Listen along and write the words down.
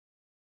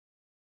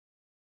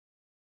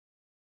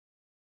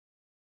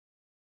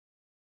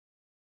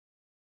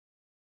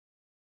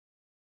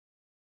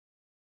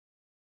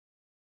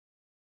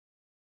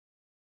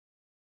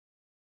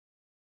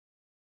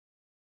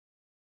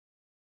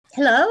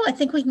Hello, I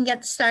think we can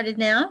get started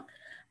now.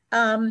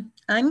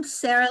 I'm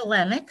Sarah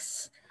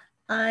Lennox.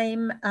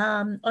 I'm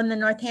on the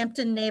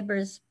Northampton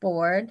Neighbors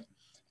Board,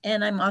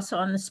 and I'm also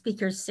on the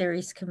Speakers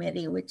Series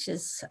Committee, which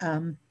is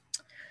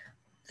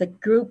the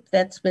group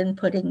that's been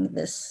putting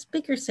this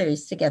speaker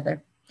series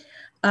together.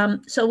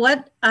 So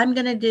what I'm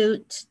going to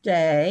do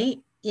today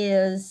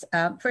is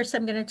first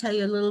I'm going to tell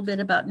you a little bit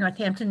about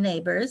Northampton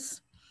Neighbors.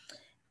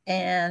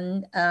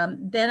 And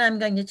then I'm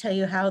going to tell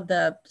you how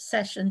the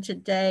session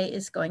today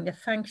is going to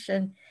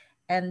function.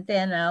 And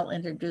then I'll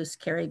introduce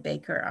Carrie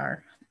Baker,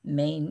 our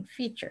main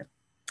feature.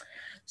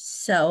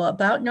 So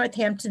about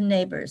Northampton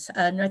Neighbors.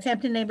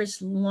 Northampton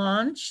Neighbors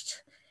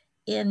launched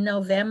in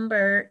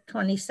November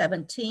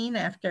 2017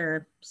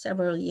 after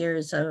several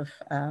years of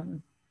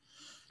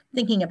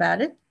thinking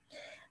about it.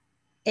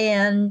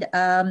 And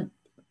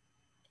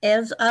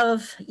as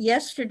of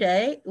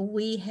yesterday,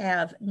 we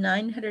have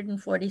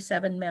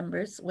 947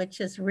 members,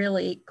 which is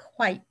really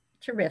quite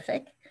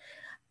terrific.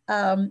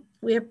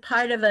 We're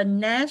part of a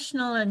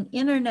national and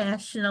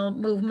international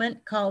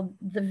movement called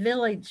the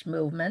Village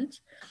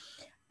Movement.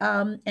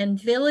 And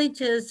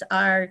villages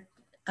are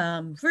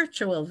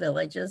virtual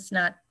villages,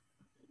 not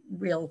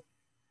real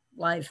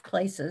live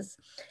places.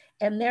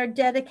 And they're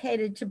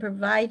dedicated to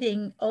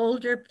providing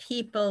older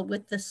people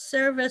with the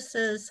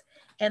services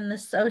and the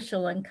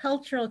social and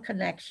cultural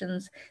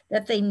connections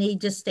that they need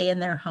to stay in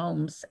their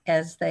homes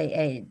as they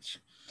age.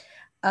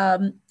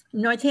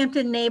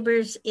 Northampton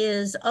Neighbors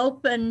is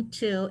open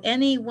to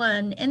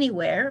anyone,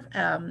 anywhere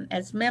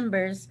as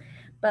members,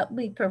 but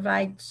we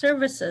provide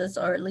services,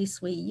 or at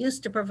least we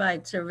used to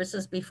provide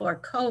services before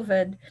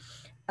COVID,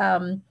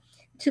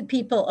 to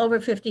people over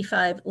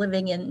 55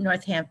 living in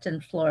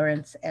Northampton,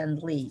 Florence,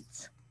 and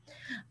Leeds.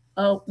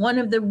 One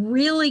of the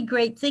really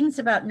great things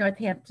about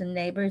Northampton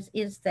Neighbors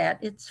is that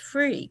it's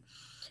free,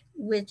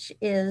 which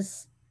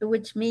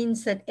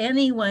means that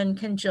anyone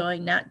can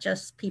join, not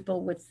just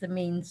people with the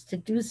means to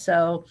do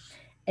so.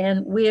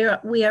 And we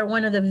are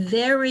one of the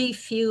very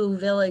few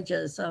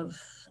villages of,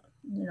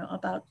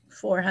 about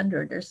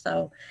 400 or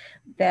so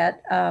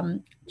that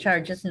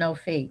charges no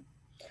fee.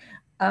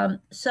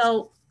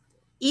 So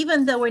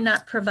even though we're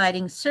not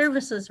providing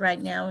services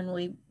right now, and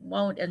we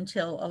won't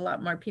until a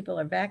lot more people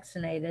are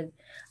vaccinated,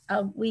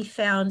 we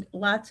found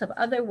lots of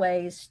other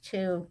ways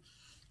to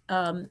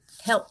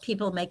help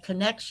people make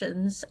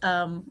connections,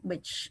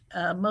 which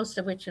most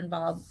of which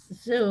involve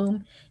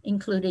Zoom,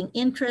 including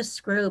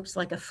interest groups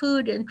like a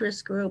food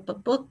interest group, a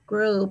book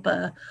group,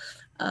 a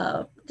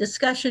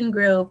discussion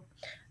group,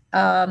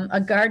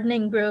 a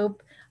gardening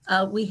group.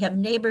 We have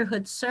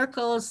neighborhood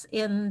circles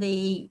in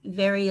the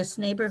various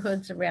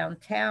neighborhoods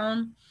around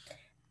town,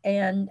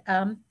 and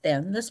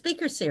then the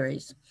speaker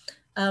series.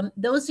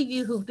 Those of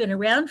you who've been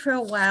around for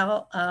a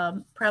while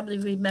probably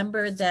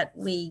remember that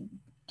we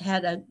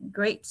had a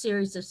great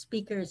series of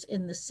speakers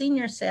in the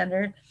senior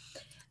center.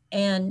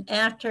 And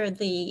after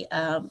the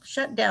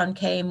shutdown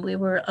came, we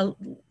were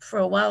for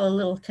a while a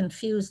little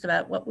confused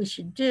about what we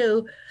should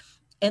do.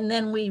 And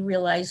then we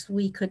realized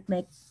we could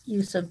make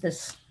use of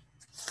this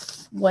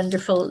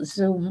wonderful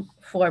Zoom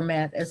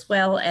format as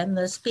well. And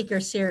the speaker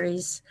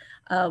series,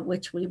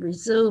 which we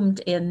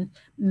resumed in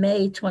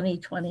May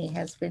 2020,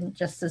 has been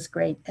just as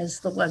great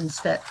as the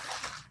ones that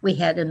we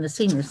had in the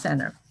senior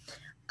center.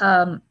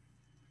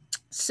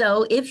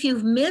 So if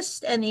you've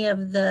missed any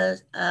of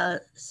the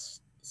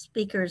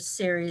speakers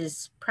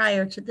series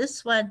prior to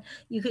this one,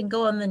 you can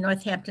go on the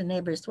Northampton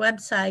Neighbors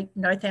website,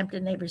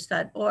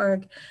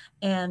 northamptonneighbors.org,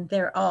 and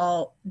they're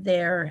all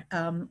there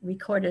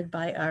recorded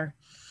by our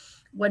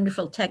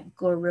wonderful tech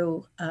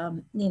guru,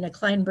 Nina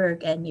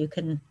Kleinberg, and you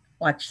can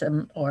watch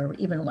them or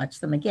even watch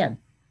them again.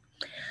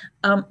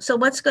 So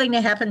what's going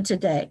to happen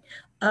today?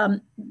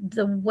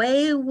 The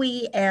way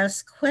we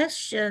ask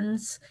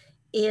questions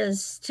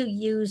is to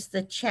use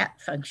the chat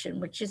function,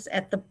 which is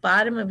at the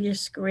bottom of your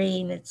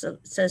screen. It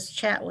says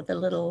chat with a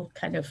little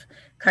kind of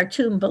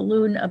cartoon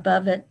balloon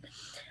above it.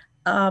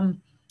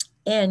 And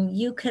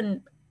you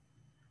can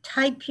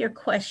type your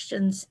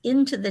questions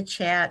into the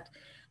chat,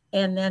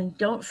 and then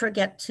don't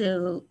forget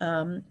to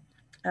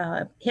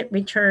hit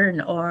return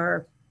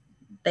or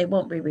they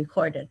won't be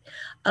recorded.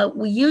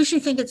 We usually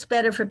think it's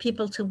better for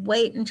people to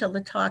wait until the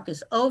talk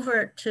is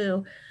over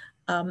to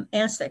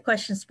ask their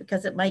questions,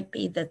 because it might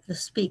be that the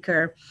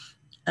speaker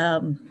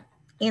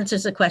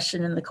answers a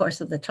question in the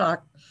course of the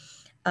talk.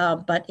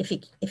 But if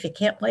you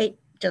can't wait,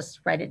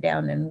 just write it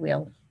down, and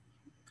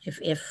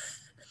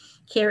if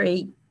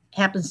Carrie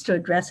happens to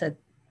address it,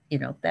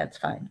 that's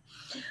fine.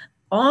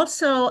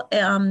 Also,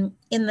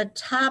 in the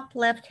top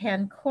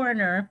left-hand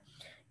corner,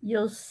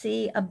 you'll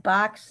see a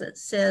box that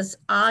says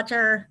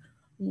Otter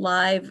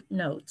Live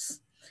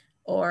Notes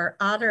or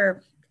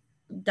Otter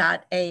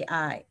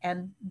AI,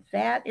 and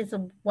that is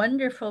a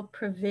wonderful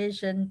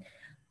provision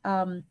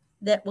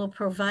that will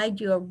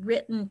provide you a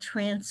written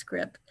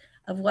transcript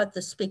of what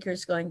the speaker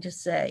is going to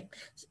say,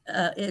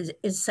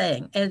 is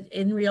saying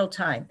in real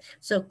time.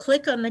 So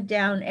click on the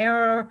down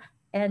arrow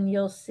and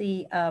you'll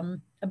see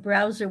a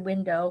browser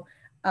window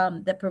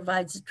that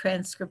provides a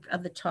transcript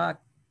of the talk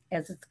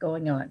as it's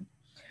going on.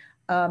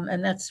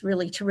 And that's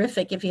really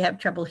terrific if you have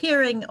trouble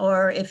hearing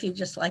or if you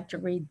just like to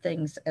read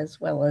things as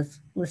well as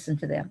listen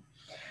to them.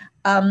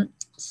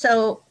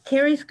 So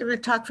Carrie's going to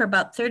talk for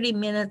about 30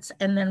 minutes,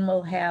 and then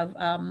we'll have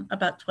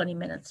about 20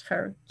 minutes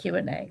for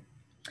Q&A.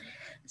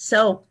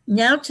 So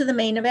now to the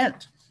main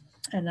event,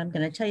 and I'm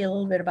going to tell you a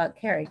little bit about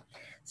Carrie.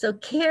 So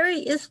Carrie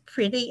is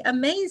pretty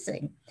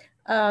amazing.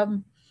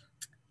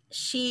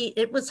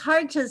 It was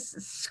hard to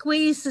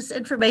squeeze this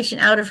information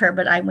out of her,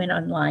 but I went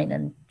online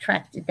and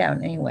tracked it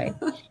down anyway.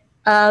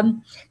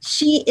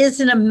 She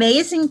is an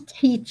amazing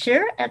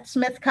teacher at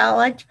Smith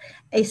College,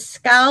 a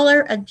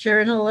scholar, a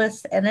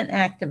journalist, and an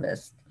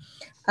activist.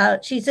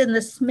 She's in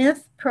the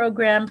Smith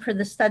program for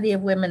the study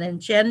of women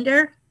and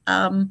gender.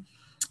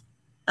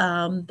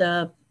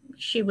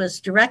 She was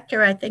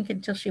director, I think,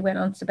 until she went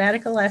on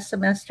sabbatical last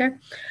semester.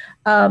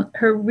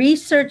 Her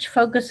research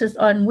focuses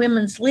on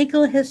women's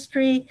legal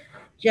history,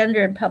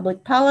 gender and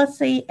public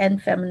policy,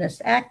 and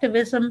feminist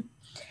activism.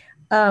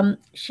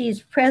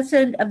 She's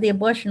president of the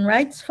Abortion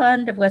Rights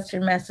Fund of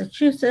Western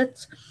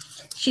Massachusetts.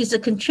 She's a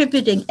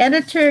contributing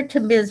editor to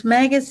Ms.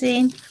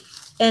 Magazine.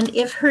 And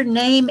if her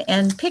name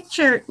and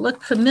picture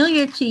look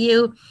familiar to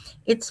you,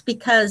 it's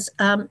because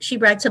she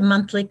writes a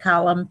monthly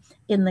column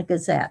in the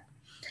Gazette.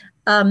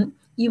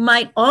 You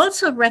might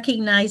also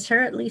recognize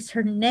her, at least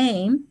her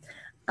name,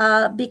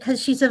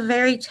 because she's a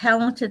very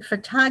talented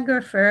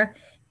photographer.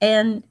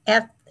 And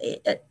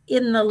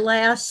in the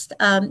last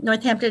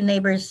Northampton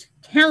Neighbors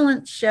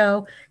talent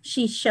show,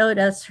 she showed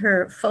us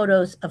her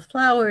photos of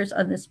flowers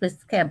on the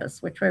Smith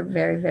campus, which were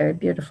very, very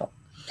beautiful.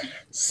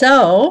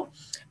 So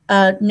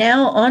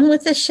now on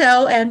with the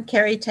show, and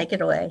Carrie, take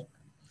it away.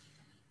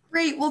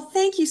 Great. Well,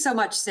 thank you so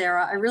much,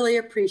 Sarah. I really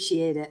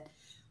appreciate it.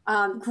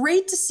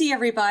 Great to see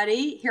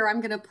everybody. Here,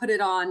 I'm going to put it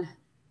on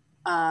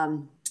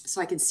so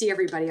I can see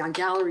everybody on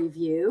gallery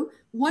view.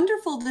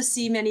 Wonderful to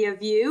see many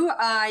of you.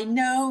 I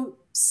know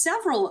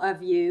several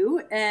of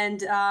you,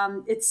 and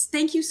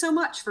thank you so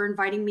much for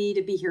inviting me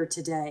to be here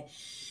today.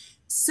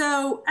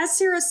 So as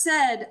Sarah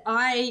said,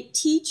 I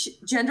teach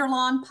gender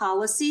law and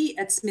policy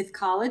at Smith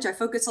College. I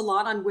focus a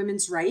lot on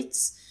women's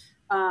rights,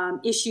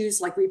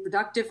 issues like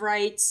reproductive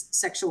rights,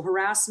 sexual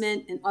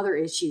harassment, and other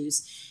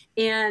issues.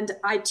 And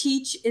I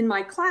teach in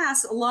my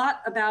class a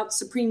lot about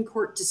Supreme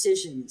Court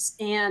decisions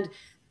and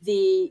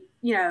the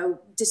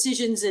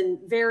decisions in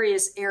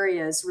various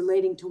areas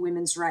relating to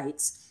women's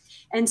rights.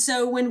 And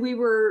so when we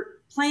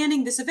were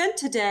planning this event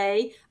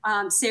today,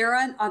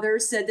 Sarah and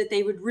others said that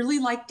they would really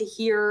like to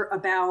hear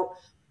about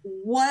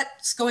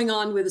what's going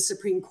on with the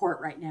Supreme Court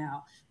right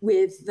now,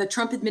 with the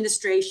Trump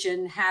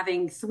administration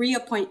having 3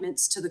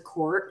 appointments to the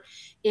court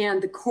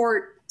and the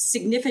court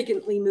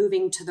significantly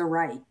moving to the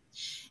right.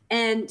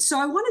 And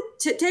so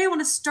today I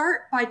want to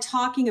start by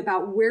talking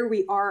about where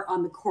we are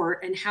on the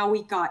court and how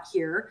we got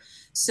here.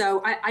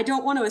 So I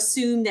don't want to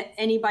assume that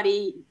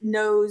anybody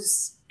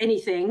knows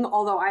anything,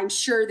 although I'm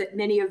sure that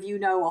many of you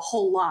know a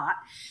whole lot,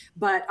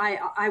 but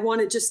I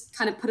want to just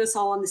kind of put us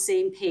all on the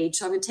same page.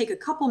 So I'm going to take a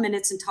couple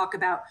minutes and talk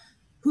about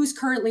who's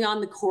currently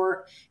on the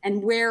court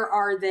and where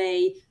are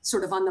they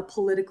sort of on the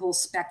political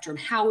spectrum.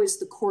 How is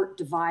the court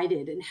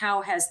divided and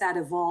how has that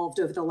evolved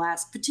over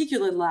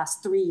particularly the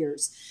last 3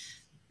 years?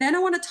 Then I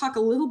want to talk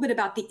a little bit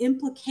about the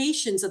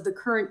implications of the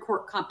current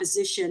court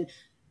composition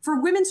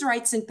for women's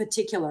rights in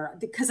particular,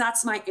 because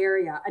that's my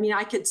area. I mean,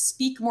 I could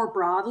speak more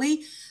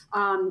broadly,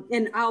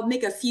 and I'll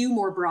make a few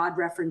more broad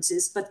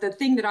references, but the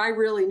thing that I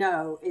really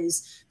know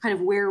is kind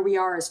of where we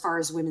are as far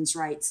as women's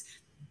rights.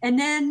 And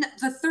then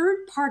the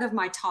third part of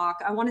my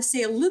talk, I want to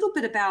say a little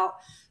bit about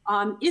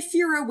if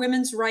you're a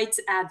women's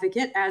rights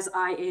advocate, as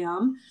I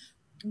am,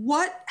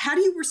 how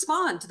do you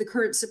respond to the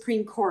current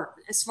Supreme Court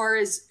as far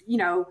as,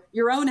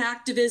 your own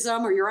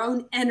activism or your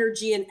own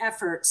energy and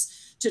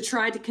efforts to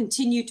try to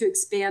continue to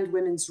expand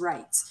women's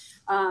rights?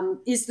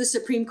 Is the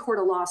Supreme Court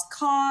a lost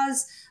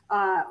cause?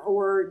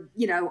 Or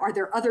are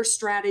there other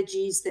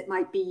strategies that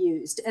might be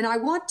used? And I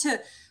want to,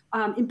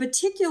 in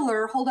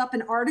particular, hold up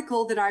an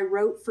article that I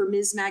wrote for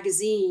Ms.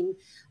 Magazine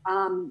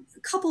a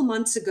couple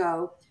months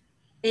ago.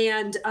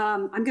 And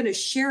I'm going to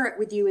share it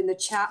with you in the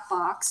chat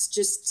box,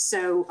 just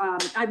so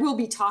I will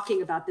be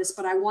talking about this,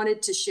 but I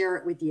wanted to share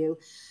it with you.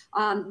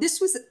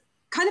 This was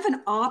kind of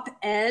an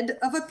op-ed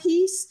of a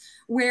piece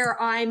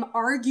where I'm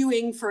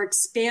arguing for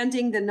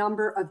expanding the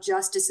number of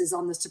justices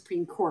on the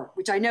Supreme Court,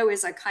 which I know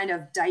is a kind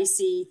of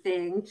dicey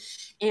thing.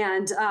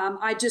 And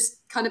I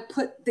just kind of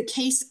put the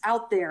case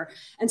out there.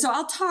 And so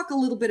I'll talk a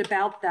little bit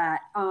about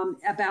that,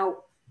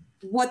 about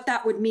what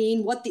that would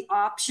mean, what the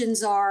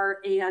options are,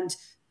 and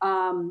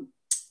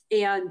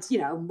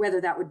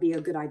whether that would be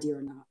a good idea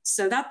or not.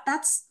 So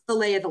that's the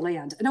lay of the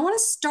land. And I want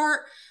to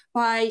start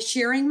by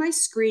sharing my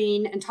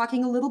screen and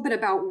talking a little bit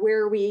about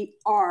where we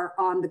are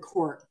on the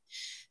court.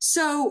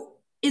 So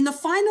in the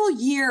final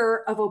year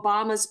of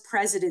Obama's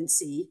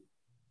presidency,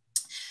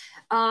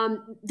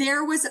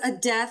 there was a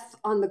death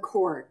on the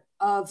court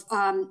of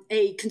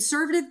a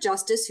conservative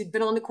justice who'd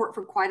been on the court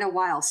for quite a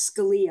while,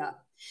 Scalia.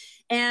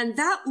 And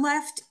that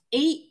left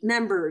 8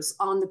 members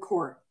on the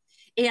court.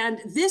 And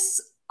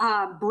this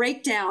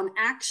breakdown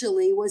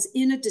actually was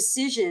in a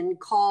decision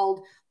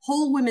called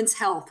Whole Women's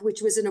Health,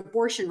 which was an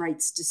abortion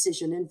rights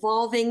decision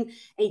involving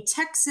a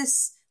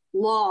Texas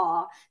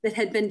law that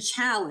had been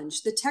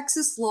challenged. The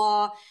Texas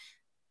law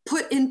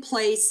put in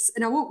place,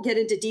 and I won't get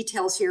into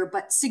details here,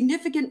 but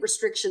significant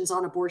restrictions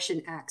on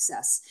abortion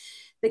access.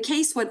 The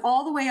case went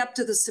all the way up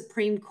to the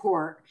Supreme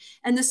Court,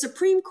 and the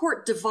Supreme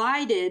Court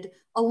divided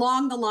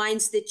along the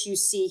lines that you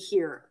see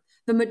here.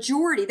 The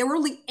majority, there were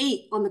only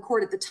 8 on the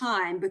court at the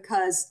time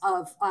because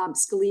of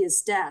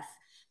Scalia's death.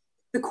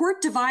 The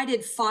court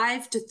divided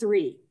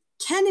 5-3.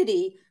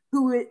 Kennedy,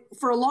 who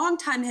for a long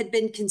time had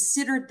been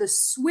considered the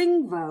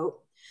swing vote,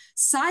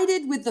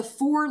 sided with the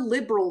 4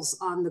 liberals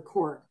on the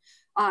court.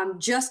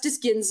 Justice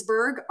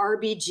Ginsburg,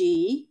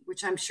 RBG,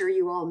 which I'm sure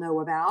you all know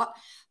about,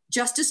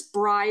 Justice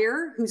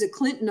Breyer, who's a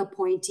Clinton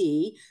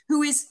appointee,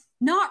 who is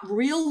not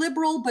real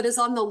liberal, but is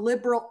on the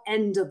liberal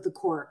end of the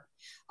court.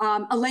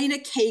 Elena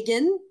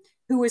Kagan,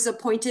 who was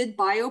appointed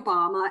by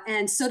Obama,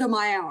 and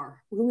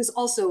Sotomayor, who was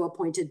also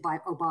appointed by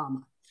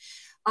Obama.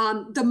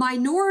 The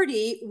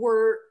minority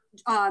were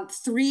the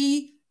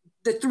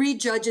 3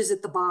 judges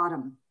at the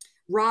bottom.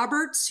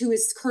 Roberts, who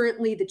is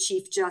currently the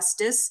Chief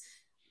Justice,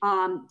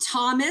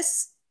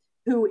 Thomas,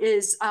 who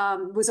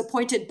was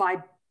appointed by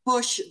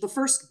Bush, the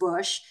first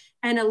Bush,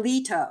 and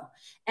Alito.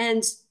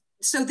 And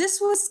so this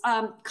was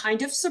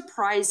kind of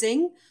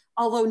surprising,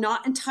 although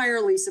not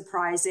entirely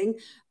surprising,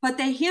 but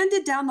they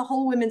handed down the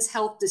Whole Women's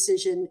Health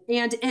decision,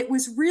 and it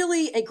was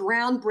really a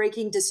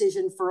groundbreaking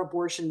decision for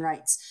abortion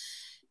rights.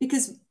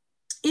 Because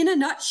in a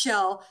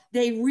nutshell,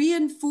 they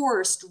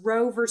reinforced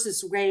Roe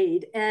versus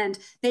Wade, and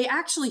they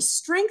actually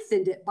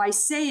strengthened it by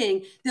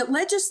saying that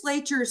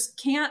legislatures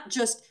can't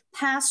just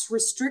pass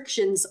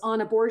restrictions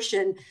on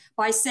abortion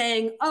by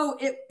saying, oh,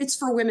 it's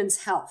for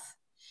women's health,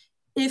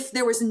 if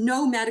there was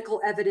no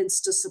medical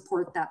evidence to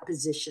support that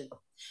position.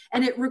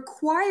 And it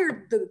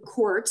required the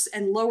courts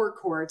and lower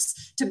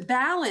courts to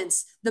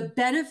balance the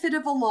benefit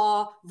of a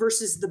law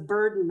versus the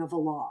burden of a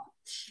law.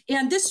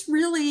 And this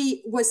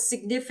really was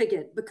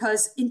significant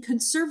because in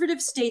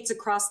conservative states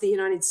across the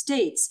United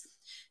States,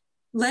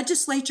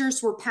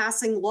 legislatures were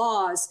passing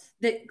laws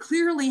that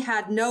clearly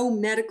had no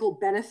medical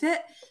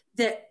benefit,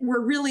 that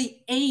were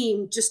really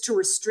aimed just to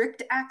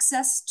restrict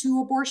access to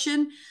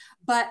abortion,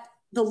 but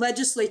the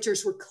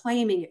legislatures were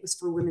claiming it was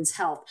for women's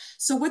health.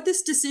 So what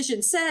this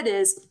decision said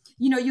is,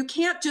 you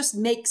can't just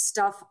make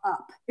stuff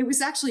up. It was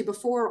actually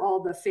before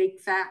all the fake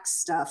facts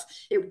stuff,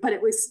 but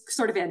it was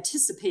sort of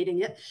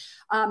anticipating it.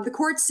 The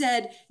court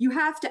said you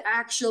have to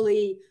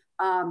actually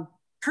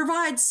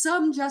provide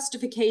some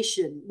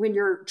justification when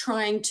you're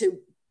trying to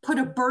put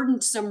a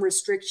burdensome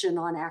restriction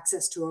on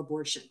access to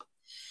abortion.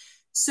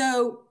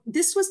 So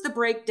this was the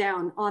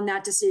breakdown on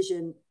that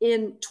decision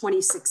in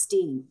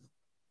 2016.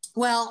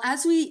 Well,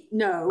 as we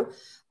know,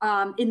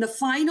 in the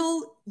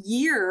final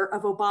year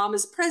of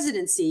Obama's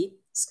presidency,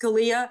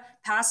 Scalia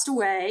passed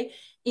away,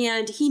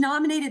 and he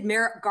nominated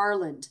Merrick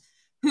Garland,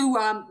 who,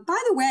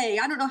 by the way,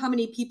 I don't know how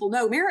many people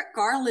know, Merrick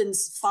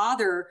Garland's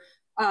father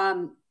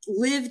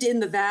lived in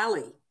the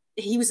Valley.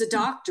 He was a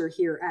doctor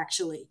here,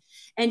 actually,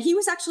 and he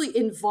was actually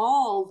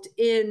involved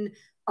in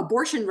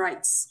abortion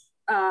rights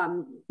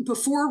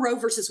before Roe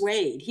versus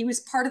Wade. He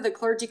was part of the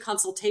clergy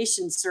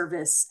consultation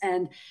service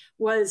and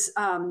was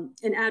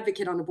an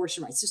advocate on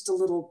abortion rights, just a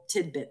little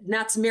tidbit. And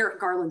that's Merrick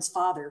Garland's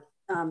father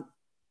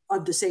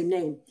of the same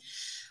name.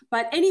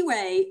 But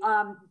anyway,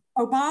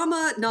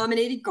 Obama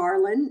nominated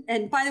Garland.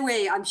 And by the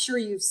way, I'm sure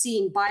you've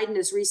seen Biden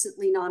has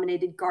recently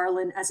nominated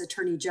Garland as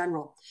Attorney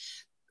General.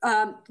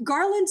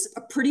 Garland's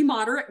a pretty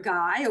moderate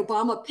guy.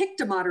 Obama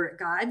picked a moderate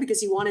guy because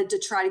he wanted to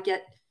try to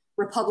get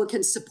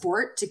Republican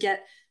support to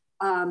get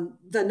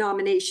the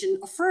nomination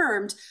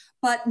affirmed,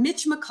 but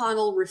Mitch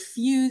McConnell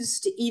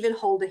refused to even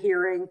hold a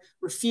hearing,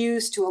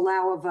 refused to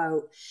allow a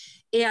vote.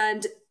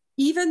 And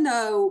even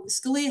though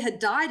Scalia had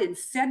died in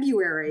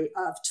February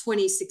of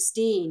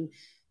 2016,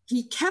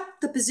 he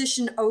kept the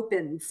position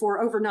open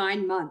for over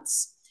 9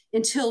 months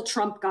until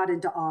Trump got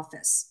into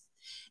office.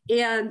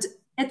 And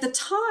at the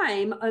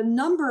time, a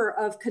number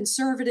of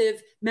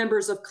conservative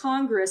members of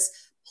Congress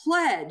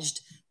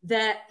pledged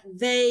that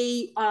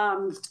they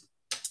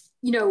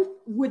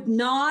would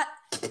not,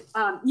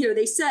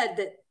 they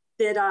said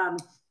that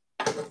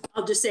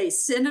I'll just say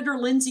Senator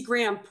Lindsey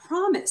Graham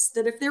promised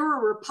that if there were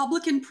a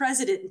Republican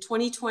president in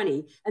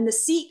 2020 and the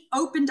seat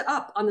opened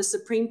up on the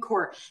Supreme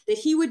Court, that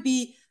he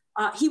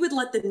would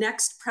let the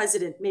next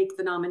president make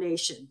the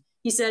nomination.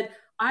 He said,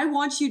 I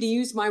want you to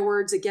use my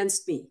words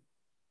against me.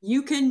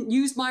 You can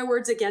use my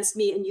words against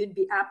me and you'd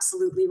be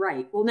absolutely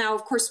right. Well, now,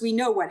 of course, we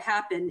know what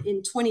happened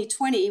in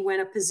 2020 when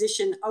a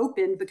position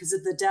opened because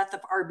of the death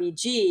of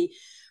RBG.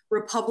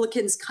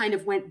 Republicans kind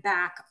of went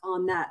back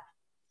on that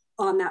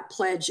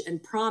pledge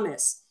and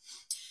promise.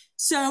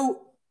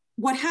 So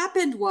what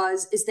happened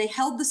is they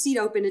held the seat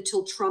open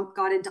until Trump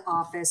got into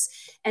office.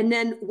 And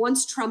then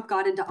once Trump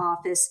got into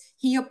office,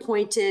 he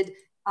appointed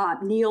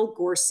Neil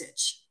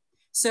Gorsuch.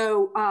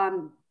 So,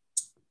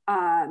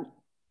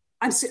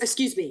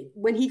 excuse me,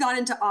 when he got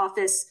into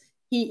office,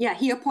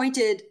 he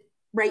appointed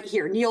right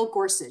here, Neil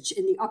Gorsuch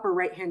in the upper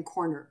right-hand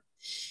corner.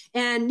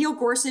 And Neil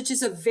Gorsuch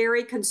is a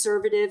very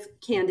conservative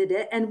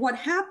candidate. And what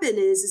happened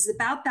is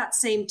about that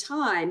same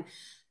time,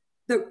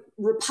 the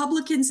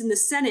Republicans in the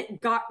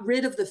Senate got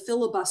rid of the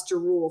filibuster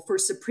rule for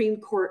Supreme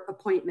Court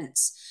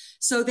appointments.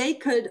 So they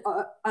could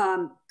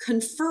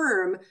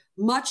confirm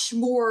much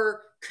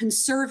more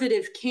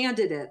conservative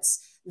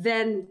candidates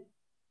than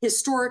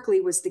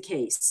historically was the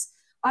case.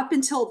 Up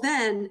until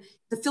then,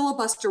 the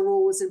filibuster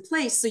rule was in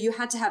place, so you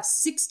had to have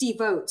 60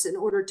 votes in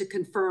order to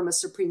confirm a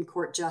Supreme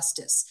Court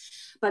justice.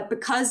 But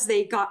because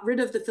they got rid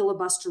of the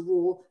filibuster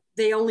rule,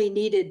 they only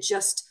needed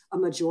just a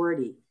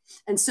majority.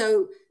 And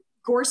so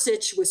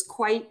Gorsuch was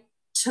quite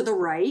to the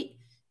right,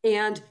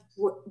 and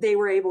they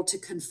were able to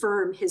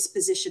confirm his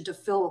position to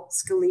fill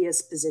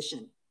Scalia's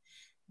position.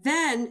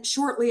 Then,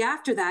 shortly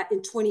after that,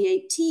 in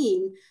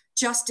 2018,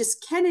 Justice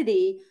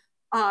Kennedy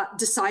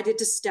decided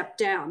to step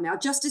down. Now,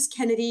 Justice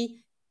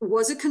Kennedy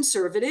was a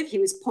conservative. He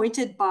was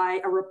appointed by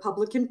a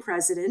Republican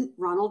president,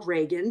 Ronald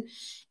Reagan,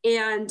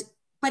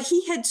 but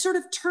he had sort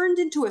of turned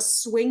into a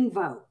swing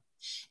vote.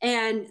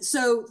 And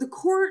so the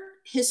court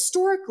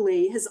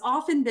historically has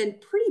often been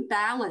pretty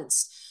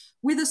balanced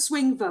with a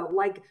swing vote,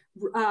 like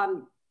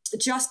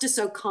Justice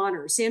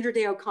O'Connor. Sandra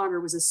Day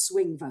O'Connor was a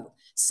swing vote.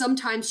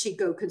 Sometimes she'd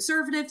go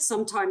conservative,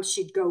 sometimes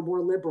she'd go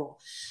more liberal.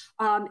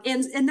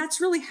 And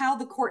that's really how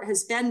the court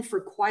has been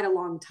for quite a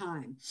long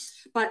time.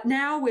 But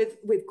now with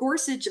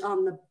Gorsuch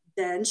on the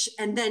bench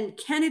and then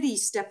Kennedy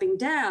stepping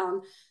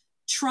down,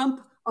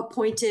 Trump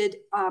appointed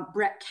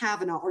Brett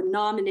Kavanaugh, or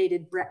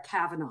nominated Brett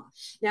Kavanaugh.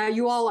 Now,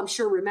 you all, I'm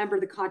sure, remember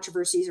the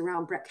controversies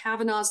around Brett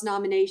Kavanaugh's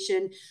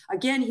nomination.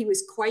 Again, he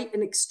was quite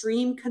an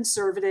extreme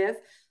conservative,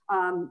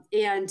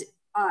 and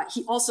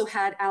he also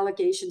had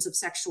allegations of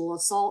sexual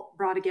assault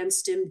brought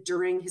against him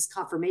during his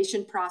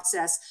confirmation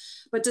process.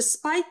 But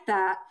despite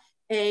that,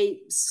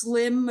 a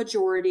slim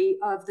majority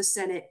of the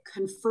Senate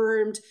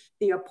confirmed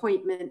the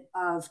appointment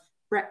of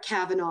Brett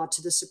Kavanaugh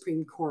to the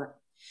Supreme Court.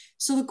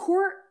 So the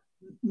court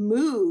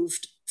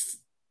moved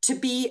to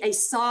be a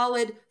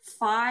solid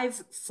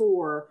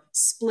 5-4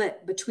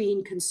 split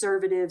between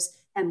conservatives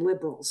and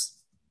liberals.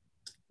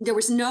 There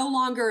was no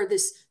longer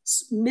this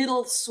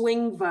middle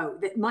swing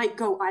vote that might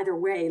go either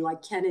way,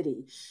 like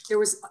Kennedy. There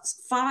was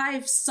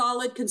 5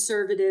 solid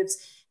conservatives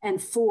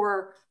and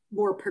 4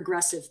 more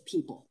progressive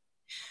people.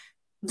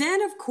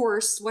 Then, of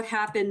course, what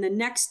happened the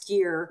next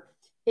year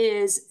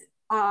is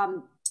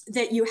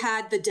that you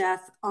had the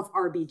death of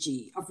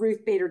RBG, of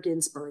Ruth Bader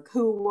Ginsburg,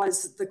 who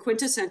was the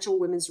quintessential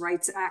women's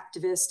rights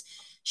activist.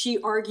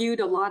 She argued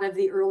a lot of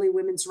the early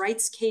women's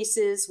rights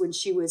cases when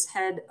she was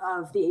head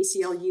of the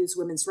ACLU's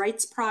Women's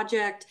Rights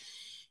Project.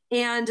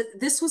 And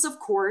this was, of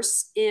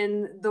course,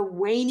 in the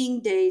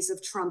waning days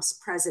of Trump's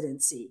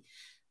presidency.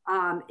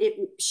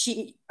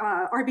 RBG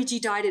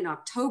died in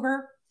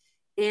October.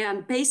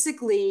 And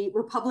basically,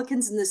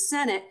 Republicans in the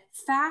Senate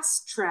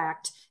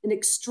fast-tracked an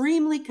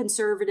extremely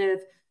conservative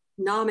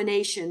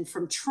nomination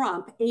from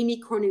Trump, Amy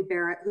Coney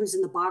Barrett, who's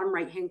in the bottom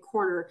right-hand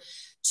corner,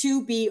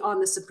 to be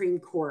on the Supreme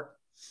Court.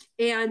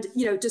 And,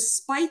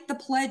 despite the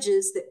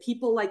pledges that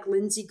people like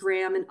Lindsey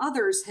Graham and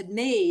others had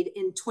made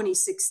in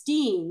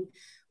 2016,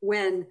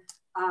 when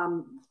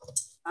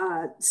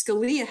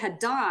Scalia had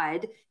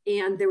died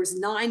and there was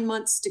 9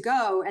 months to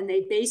go, and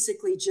they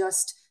basically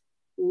just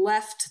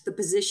left the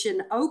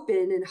position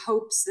open in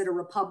hopes that a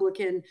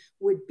Republican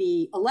would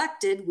be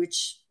elected,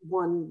 which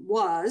one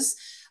was,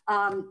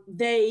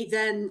 they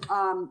then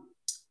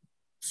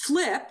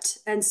flipped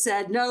and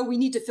said, no, we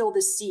need to fill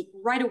this seat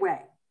right away.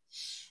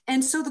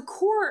 And so the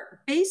court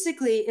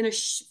basically, in a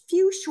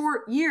few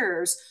short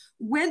years,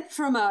 went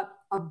from a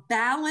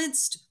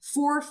balanced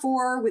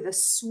 4-4 with a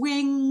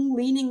swing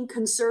leaning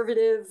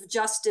conservative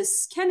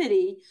Justice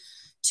Kennedy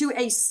to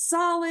a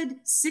solid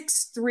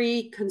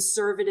 6-3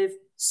 conservative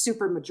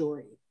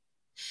supermajority.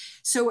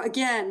 So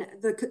again,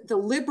 the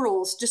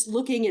liberals, just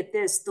looking at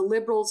this, the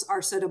liberals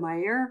are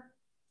Sotomayor,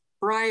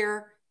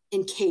 Breyer,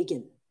 and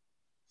Kagan.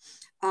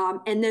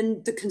 And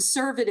then the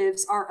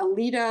conservatives are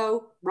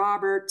Alito,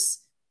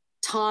 Roberts,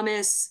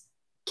 Thomas,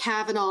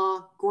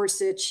 Kavanaugh,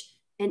 Gorsuch,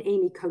 and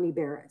Amy Coney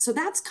Barrett. So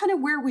that's kind of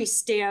where we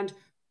stand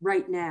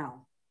right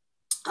now.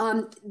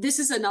 This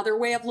is another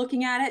way of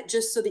looking at it,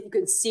 just so that you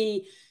can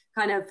see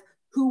kind of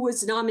who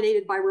was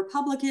nominated by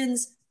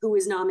Republicans, who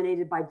was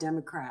nominated by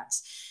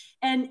Democrats.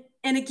 And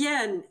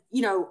again,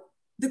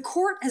 the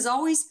court has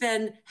always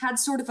had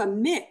sort of a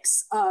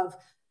mix of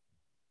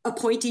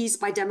appointees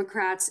by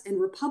Democrats and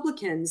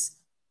Republicans.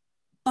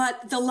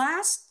 But the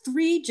last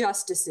 3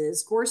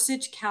 justices,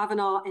 Gorsuch,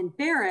 Kavanaugh, and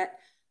Barrett,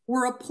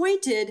 were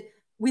appointed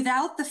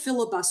without the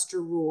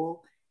filibuster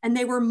rule, and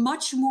they were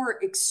much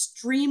more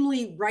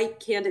extremely right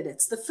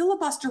candidates. The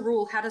filibuster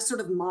rule had a sort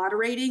of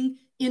moderating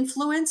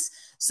influence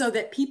so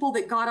that people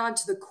that got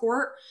onto the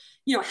court,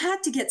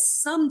 had to get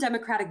some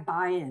Democratic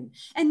buy-in.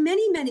 And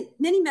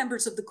many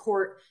members of the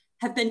court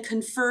have been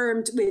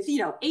confirmed with,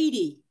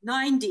 80,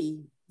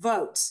 90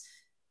 votes.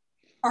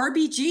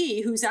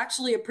 RBG, who's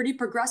actually a pretty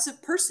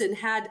progressive person,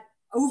 had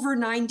over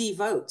 90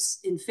 votes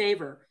in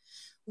favor,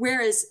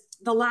 whereas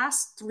the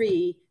last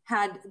 3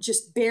 had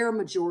just bare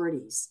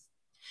majorities.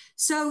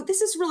 So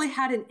this has really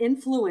had an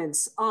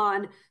influence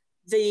on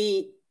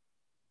the,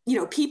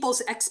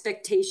 people's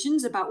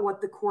expectations about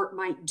what the court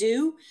might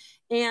do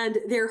and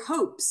their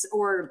hopes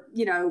or,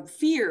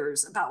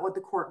 fears about what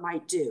the court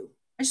might do.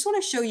 I just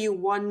want to show you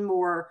one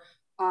more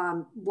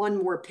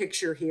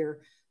picture here.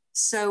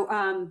 So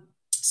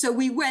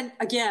we went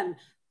again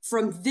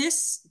from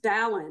this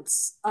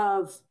balance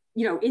of,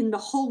 in the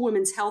whole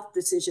women's health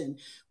decision,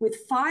 with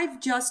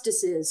 5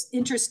 justices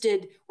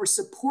interested or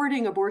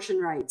supporting abortion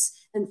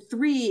rights and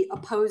 3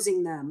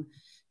 opposing them,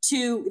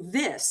 to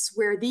this,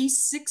 where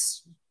these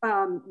 6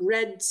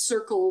 red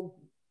circled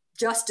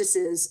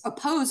justices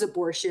oppose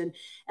abortion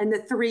and the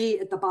 3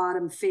 at the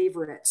bottom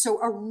favor it.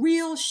 So a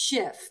real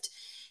shift.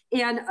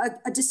 And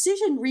a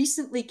decision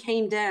recently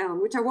came down,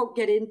 which I won't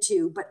get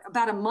into, but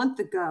about a month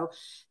ago,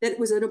 that it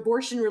was an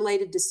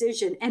abortion-related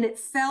decision, and it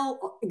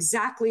fell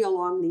exactly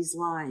along these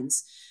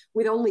lines,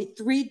 with only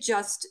 3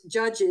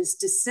 judges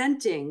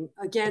dissenting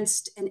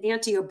against an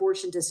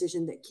anti-abortion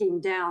decision that came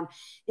down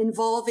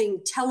involving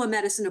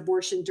telemedicine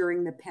abortion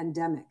during the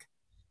pandemic,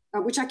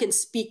 which I can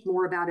speak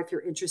more about if you're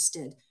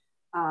interested.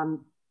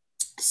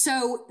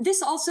 So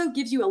this also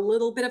gives you a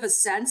little bit of a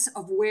sense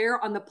of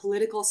where on the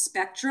political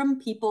spectrum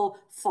people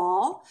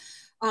fall.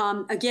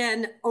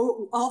 Again,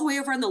 all the way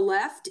over on the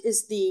left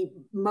is the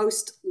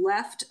most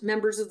left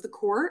members of the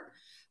court.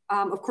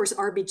 Of course,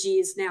 RBG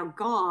is now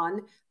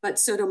gone, but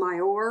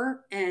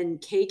Sotomayor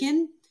and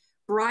Kagan.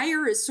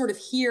 Breyer is sort of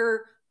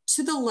here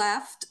to the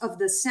left of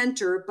the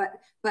center,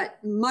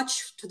 but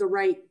much to the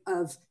right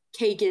of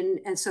Kagan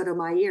and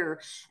Sotomayor.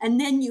 And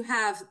then you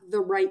have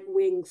the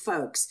right-wing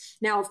folks.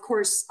 Now, of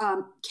course,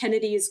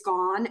 Kennedy is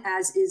gone,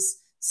 as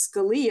is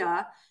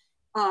Scalia.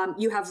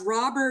 You have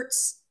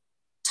Roberts,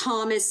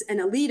 Thomas, and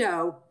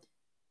Alito.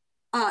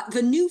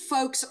 The new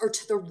folks are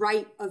to the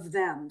right of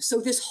them. So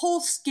this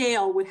whole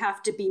scale would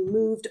have to be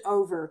moved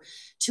over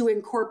to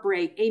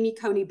incorporate Amy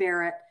Coney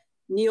Barrett,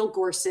 Neil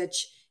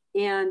Gorsuch,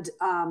 and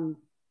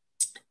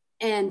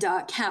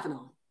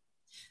Kavanaugh.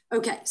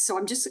 Okay, so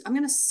I'm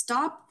going to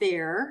stop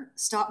there,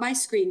 stop my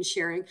screen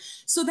sharing.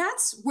 So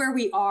that's where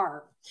we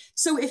are.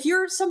 So if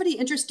you're somebody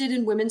interested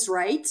in women's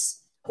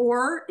rights,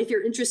 or if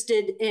you're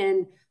interested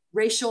in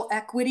racial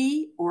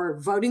equity or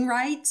voting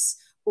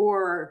rights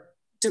or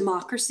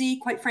democracy,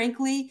 quite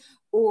frankly,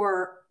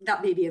 or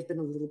that maybe have been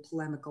a little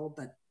polemical,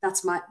 but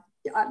that's my,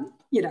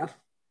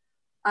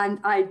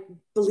 I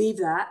believe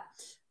that.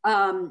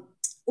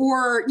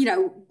 Or,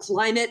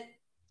 climate,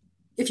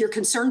 if you're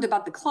concerned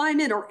about the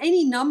climate or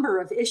any number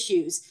of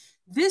issues,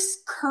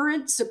 this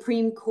current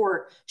Supreme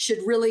Court should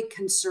really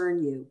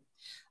concern you.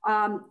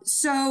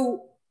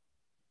 So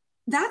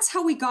that's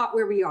how we got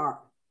where we are.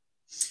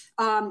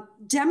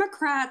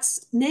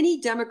 Democrats,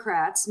 many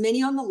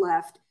on the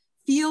left,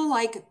 feel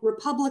like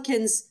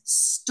Republicans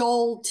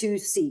stole 2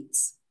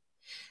 seats.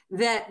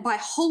 That by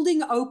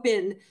holding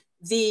open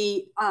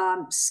the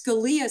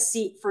Scalia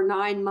seat for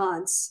 9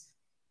 months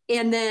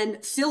and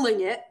then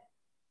filling it,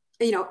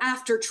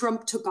 after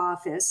Trump took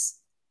office,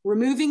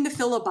 removing the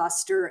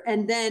filibuster,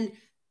 and then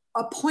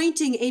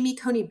appointing Amy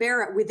Coney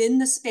Barrett within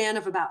the span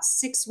of about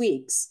 6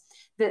 weeks,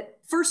 that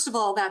first of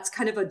all, that's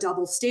kind of a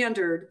double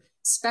standard,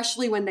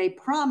 especially when they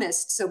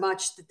promised so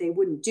much that they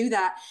wouldn't do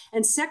that.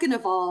 And second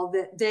of all,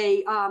 that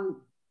they,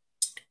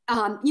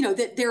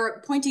 that they're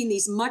appointing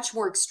these much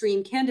more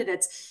extreme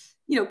candidates.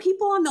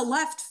 People on the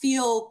left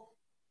feel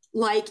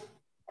like,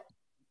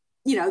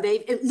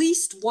 they've at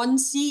least 1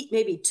 seat,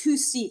 maybe 2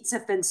 seats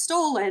have been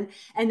stolen,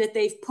 and that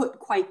they've put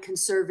quite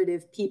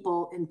conservative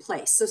people in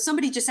place. So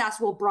somebody just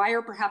asked, will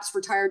Breyer perhaps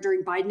retire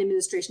during Biden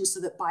administration so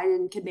that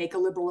Biden can make a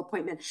liberal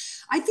appointment?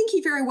 I think he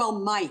very well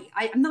might.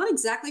 I'm not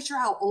exactly sure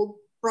how old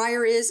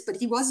Breyer is, but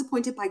he was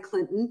appointed by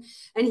Clinton,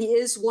 and he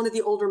is one of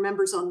the older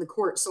members on the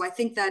court. So I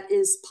think that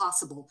is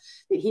possible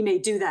that he may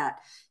do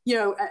that.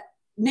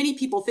 Many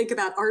people think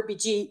about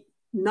RBG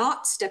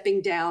not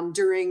stepping down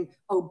during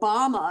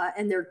Obama,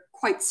 and they're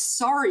quite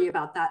sorry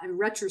about that in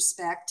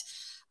retrospect,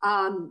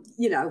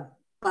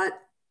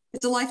 but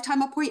it's a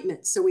lifetime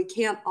appointment, so we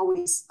can't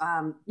always,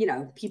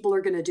 people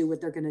are going to do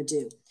what they're going to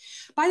do.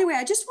 By the way,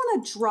 I just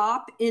want to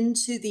drop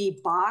into the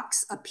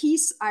box a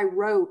piece I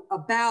wrote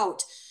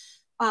about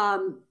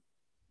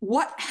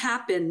what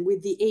happened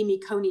with the Amy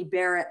Coney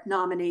Barrett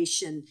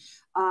nomination,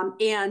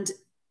 and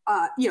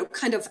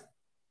kind of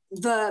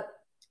the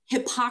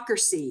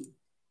hypocrisy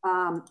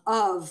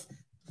of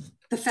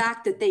the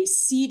fact that they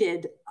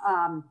seated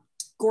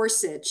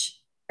Gorsuch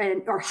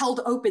or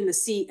held open the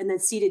seat and then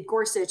seated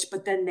Gorsuch,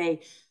 but then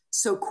they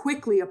so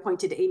quickly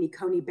appointed Amy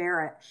Coney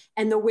Barrett,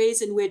 and the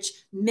ways in which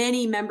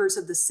many members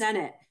of the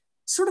Senate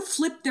sort of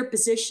flipped their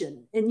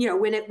position. And,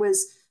 when it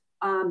was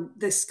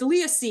the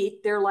Scalia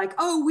seat, they're like,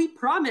 oh, we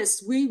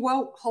promise we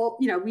won't hold,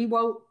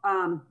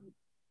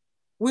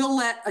 we'll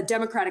let a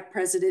Democratic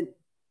president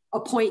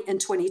appoint in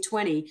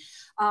 2020.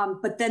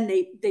 But then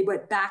they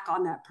went back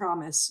on that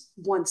promise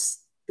once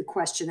the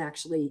question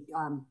actually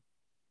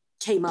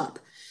came up.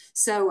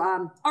 So,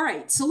 all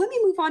right, so let me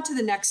move on to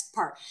the next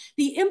part,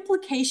 the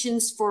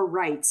implications for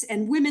rights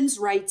and women's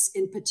rights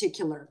in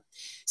particular.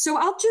 So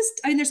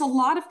there's a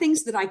lot of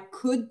things that I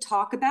could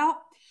talk about.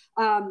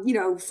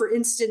 For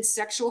instance,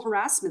 sexual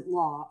harassment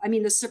law. I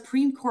mean, the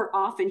Supreme Court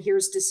often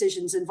hears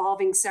decisions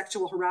involving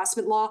sexual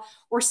harassment law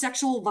or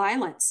sexual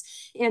violence.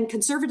 And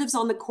conservatives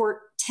on the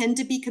court tend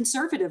to be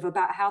conservative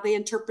about how they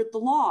interpret the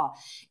law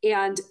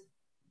and,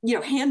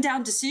 hand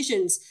down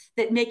decisions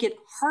that make it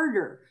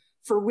harder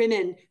for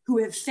women who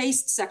have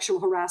faced sexual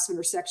harassment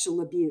or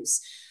sexual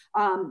abuse.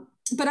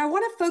 But I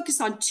want to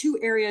focus on two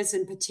areas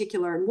in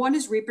particular. And one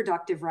is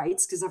reproductive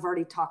rights, because I've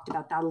already talked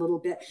about that a little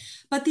bit.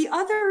 But the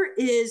other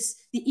is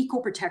the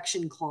Equal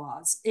Protection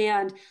Clause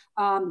and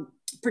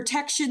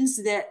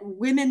protections that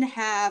women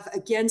have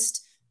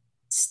against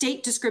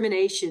state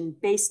discrimination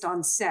based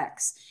on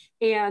sex,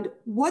 and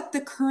what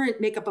the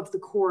current makeup of the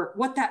court,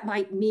 what that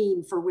might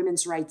mean for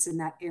women's rights in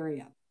that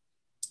area.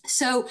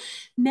 So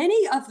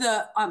many of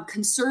the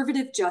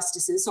conservative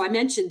justices, so I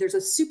mentioned there's a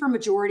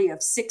supermajority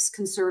of 6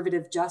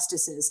 conservative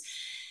justices,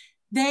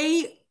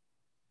 they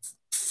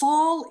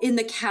fall in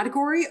the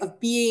category of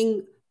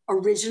being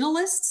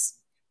originalists,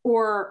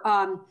 or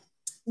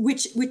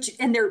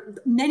and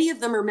many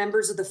of them are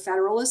members of the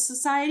Federalist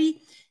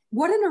Society.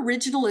 What an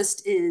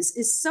originalist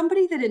is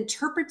somebody that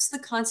interprets the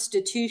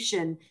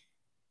Constitution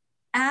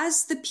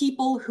as the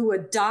people who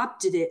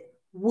adopted it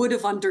would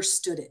have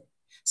understood it.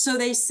 So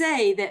they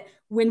say that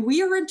when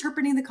we are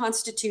interpreting the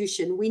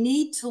Constitution, we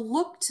need to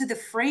look to the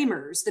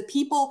framers, the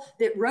people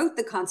that wrote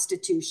the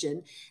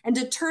Constitution, and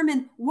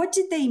determine what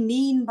did they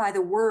mean by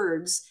the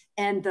words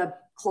and the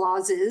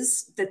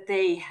clauses that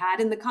they had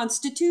in the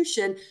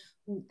Constitution,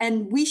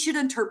 and we should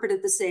interpret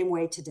it the same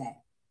way today.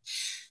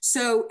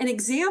 So an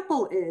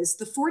example is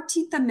the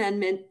 14th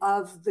Amendment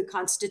of the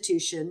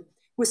Constitution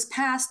was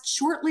passed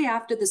shortly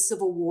after the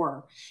Civil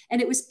War, and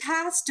it was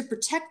passed to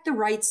protect the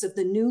rights of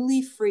the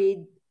newly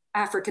freed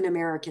African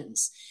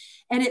Americans.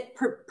 And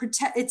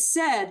it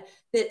said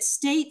that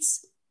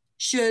states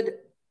should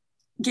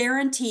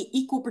guarantee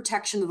equal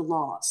protection of the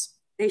laws.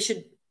 They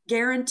should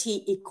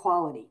guarantee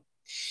equality.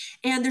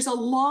 And there's a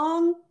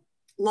long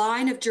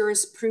line of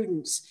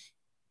jurisprudence.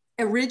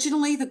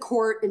 Originally, the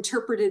court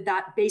interpreted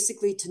that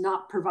basically to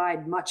not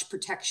provide much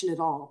protection at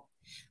all.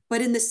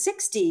 But in the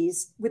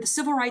 60s, with the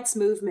civil rights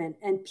movement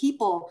and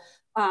people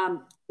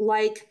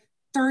like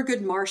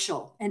Thurgood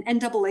Marshall and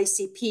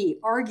NAACP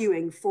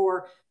arguing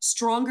for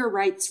stronger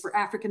rights for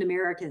African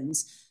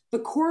Americans, the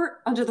court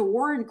under the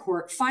Warren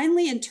Court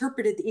finally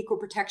interpreted the Equal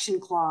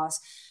Protection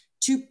Clause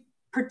to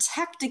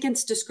protect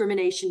against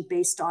discrimination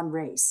based on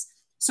race.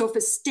 So if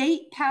a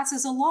state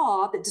passes a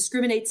law that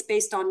discriminates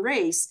based on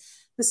race,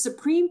 the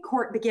Supreme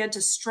Court began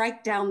to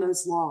strike down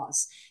those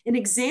laws. An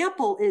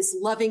example is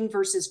Loving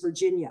versus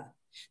Virginia,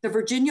 the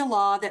Virginia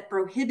law that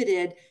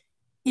prohibited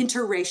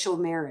interracial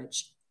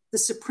marriage. The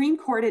Supreme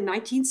Court in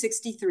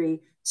 1963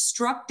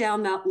 struck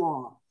down that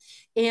law,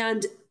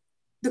 and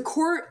the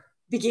court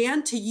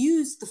began to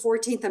use the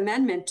 14th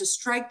Amendment to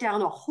strike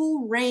down a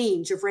whole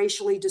range of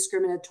racially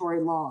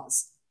discriminatory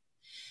laws.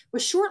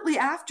 But shortly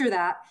after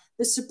that,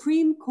 the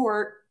Supreme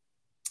Court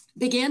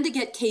began to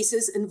get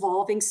cases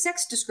involving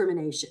sex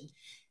discrimination.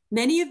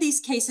 Many of these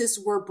cases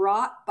were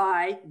brought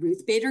by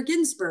Ruth Bader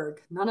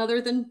Ginsburg, none other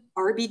than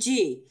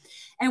RBG.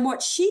 And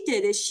what she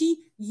did is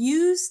she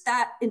used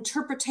that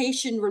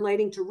interpretation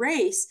relating to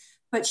race,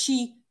 but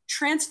she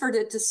transferred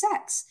it to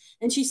sex.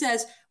 And she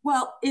says,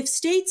 well, if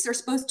states are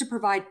supposed to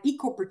provide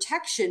equal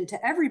protection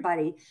to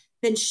everybody,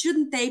 then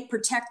shouldn't they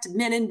protect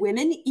men and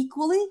women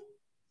equally?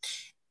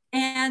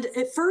 And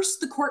at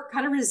first, the court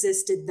kind of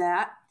resisted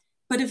that.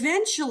 But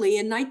eventually,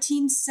 in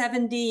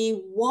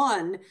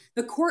 1971,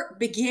 the court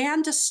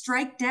began to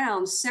strike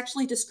down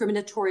sexually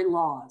discriminatory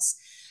laws,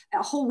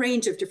 a whole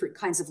range of different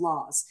kinds of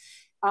laws.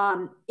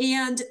 And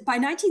by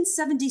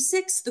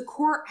 1976, the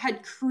court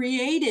had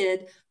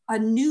created a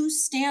new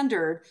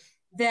standard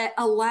that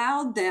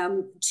allowed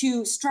them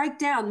to strike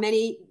down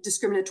many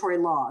discriminatory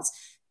laws.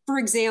 For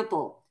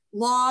example,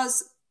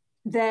 laws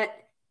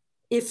that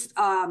if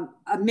a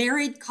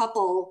married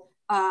couple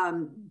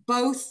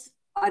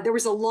there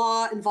was a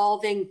law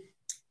involving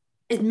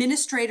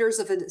administrators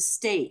of an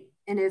estate.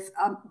 And if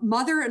a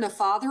mother and a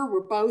father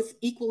were both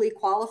equally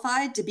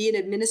qualified to be an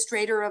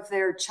administrator of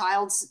their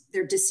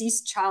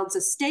deceased child's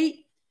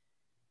estate,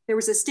 there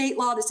was a state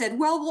law that said,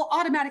 well, we'll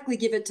automatically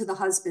give it to the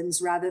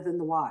husbands rather than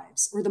the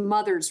wives, or the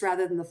mothers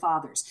rather than the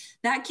fathers.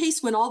 That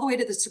case went all the way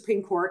to the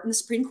Supreme Court, and the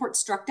Supreme Court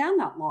struck down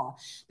that law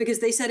because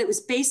they said it was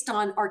based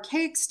on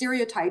archaic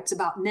stereotypes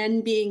about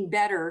men being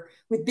better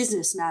with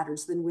business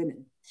matters than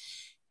women.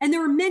 And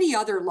there were many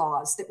other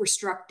laws that were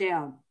struck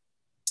down.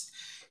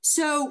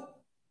 So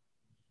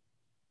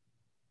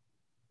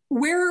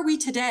where are we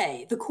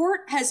today? The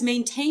court has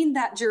maintained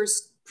that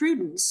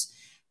jurisprudence,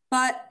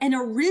 but an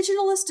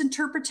originalist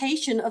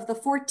interpretation of the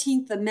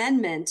 14th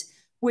Amendment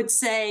would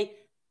say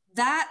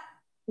that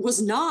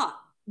was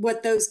not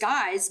what those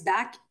guys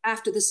back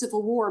after the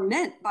Civil War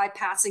meant by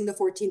passing the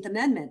 14th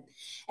Amendment.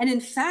 And in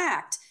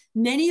fact,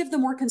 many of the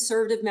more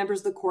conservative members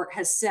of the court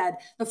has said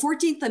the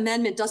 14th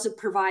Amendment doesn't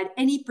provide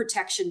any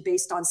protection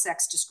based on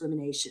sex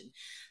discrimination.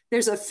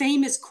 There's a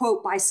famous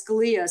quote by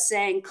Scalia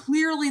saying,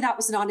 clearly that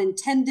was not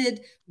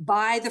intended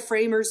by the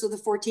framers of the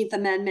 14th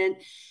Amendment.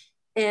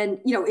 And,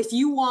 if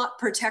you want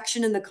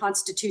protection in the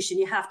Constitution,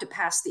 you have to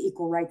pass the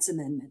Equal Rights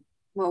Amendment.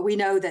 Well, we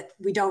know that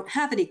we don't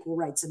have an Equal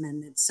Rights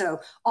Amendment. So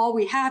all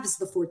we have is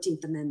the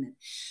 14th Amendment.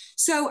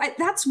 So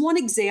that's one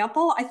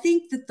example. I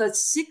think that the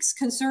 6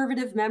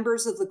 conservative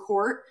members of the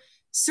court,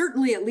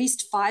 certainly at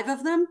least 5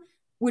 of them,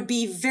 would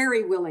be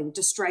very willing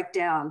to strike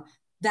down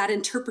that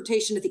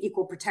interpretation of the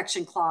Equal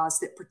Protection Clause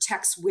that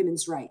protects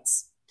women's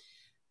rights.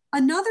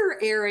 Another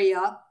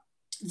area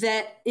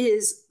that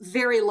is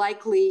very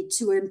likely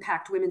to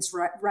impact women's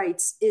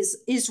rights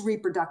is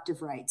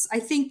reproductive rights. I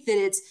think that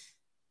it's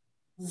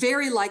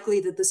very likely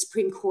that the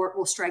Supreme Court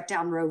will strike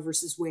down Roe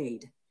versus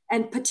Wade,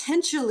 and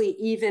potentially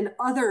even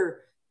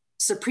other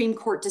Supreme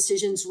Court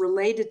decisions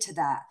related to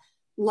that,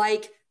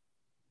 like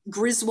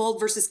Griswold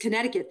versus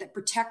Connecticut that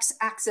protects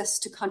access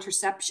to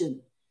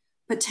contraception,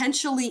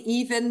 potentially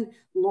even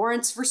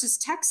Lawrence versus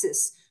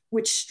Texas,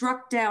 which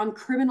struck down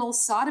criminal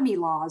sodomy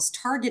laws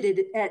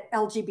targeted at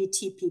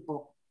LGBT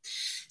people.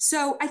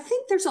 So I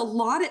think there's a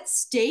lot at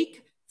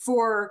stake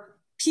for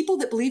people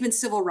that believe in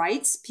civil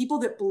rights, people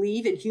that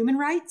believe in human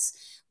rights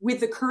with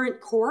the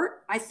current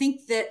court. I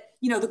think that,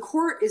 the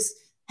court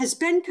has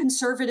been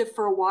conservative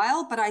for a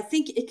while, but I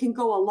think it can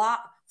go a lot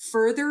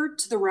further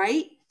to the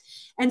right.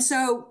 And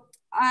so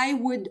I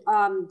would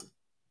I'm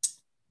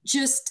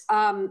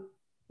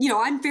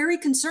very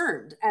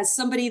concerned as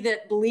somebody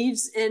that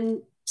believes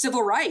in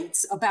civil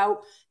rights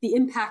about the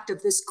impact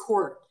of this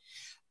court.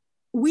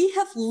 We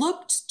have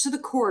looked to the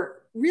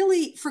court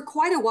really for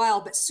quite a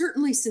while, but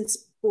certainly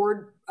since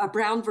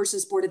Brown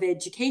versus Board of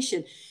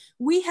Education,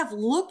 we have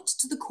looked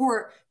to the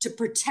court to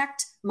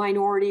protect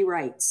minority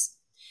rights.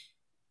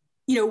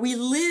 We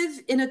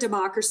live in a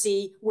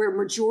democracy where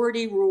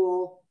majority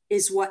rule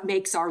is what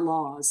makes our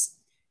laws.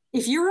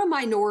 If you're a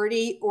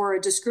minority or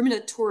a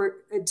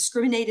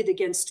discriminated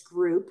against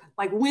group,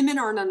 like women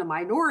aren't a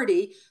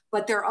minority,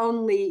 but they're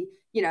only,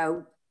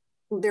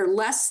 they're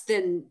less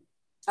than,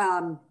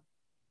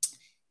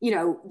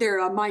 they're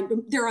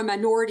a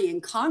minority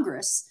in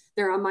Congress.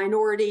 They're a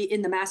minority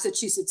in the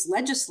Massachusetts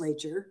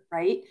legislature,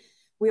 right?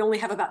 We only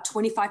have about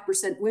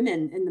 25%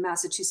 women in the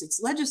Massachusetts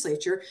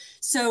legislature.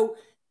 So,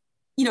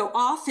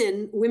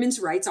 often women's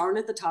rights aren't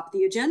at the top of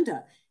the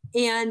agenda.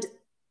 And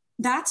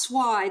that's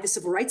why the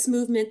civil rights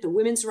movement, the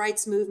women's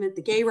rights movement,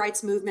 the gay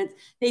rights movement,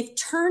 they've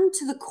turned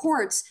to the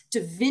courts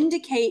to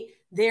vindicate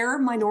their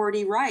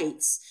minority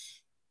rights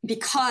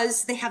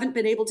because they haven't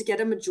been able to get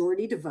a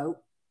majority to vote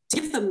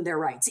to give them their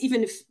rights.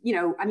 Even if,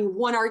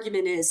 one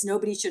argument is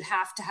nobody should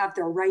have to have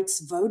their rights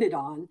voted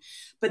on,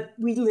 but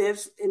we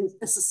live in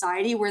a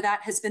society where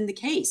that has been the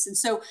case. And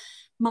so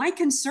my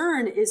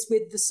concern is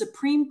with the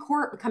Supreme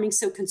Court becoming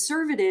so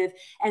conservative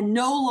and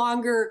no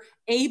longer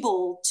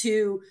able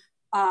to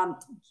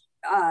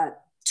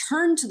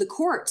turn to the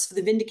courts for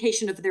the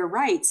vindication of their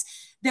rights,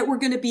 that we're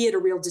going to be at a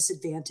real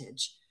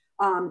disadvantage.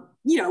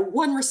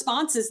 One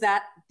response is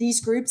that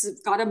these groups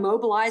have got to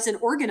mobilize and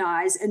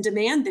organize and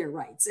demand their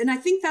rights. And I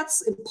think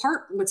that's in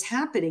part what's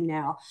happening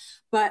now.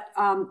 But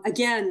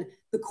again,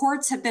 the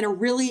courts have been a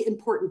really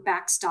important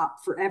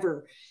backstop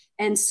forever.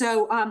 And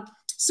so I'm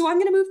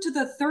going to move to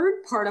the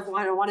third part of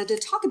what I wanted to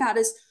talk about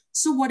is,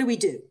 so what do we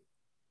do?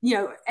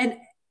 And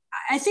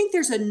I think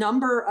there's a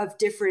number of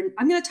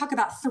I'm going to talk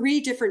about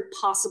 3 different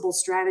possible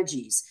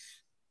strategies.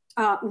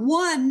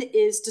 One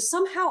is to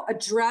somehow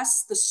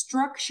address the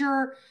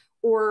structure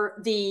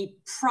or the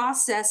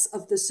process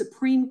of the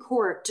Supreme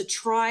Court to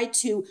try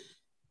to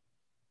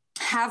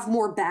have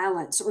more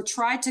balance or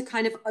try to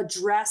kind of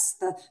address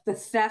the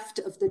theft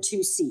of the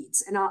 2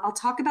 seats. And I'll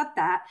talk about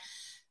that.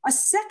 A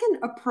second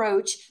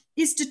approach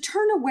is to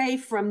turn away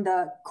from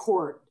the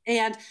court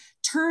and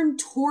turn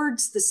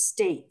towards the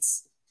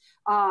states.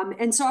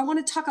 And so I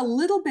want to talk a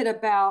little bit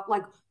about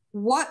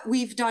what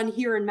we've done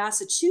here in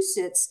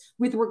Massachusetts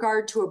with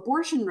regard to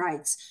abortion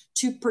rights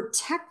to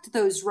protect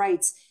those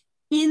rights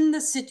in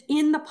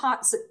the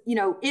pots,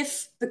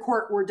 if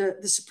the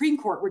Supreme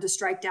Court were to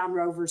strike down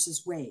Roe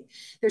versus Wade.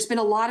 There's been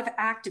a lot of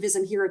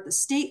activism here at the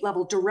state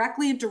level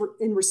directly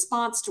in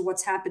response to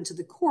what's happened to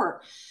the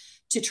court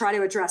to try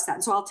to address that.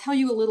 And so I'll tell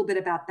you a little bit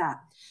about that.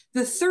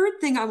 The third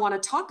thing I want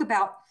to talk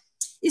about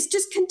is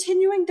just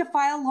continuing to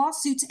file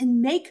lawsuits and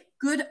make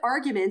good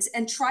arguments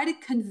and try to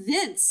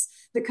convince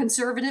the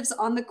conservatives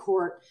on the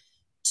court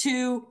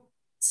to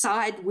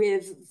side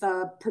with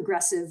the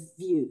progressive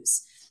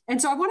views.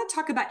 And so I want to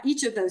talk about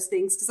each of those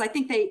things because I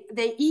think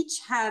they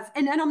each have,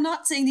 and I'm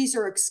not saying these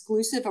are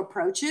exclusive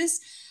approaches.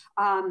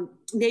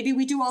 Maybe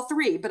we do all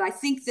 3, but I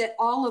think that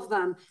all of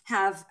them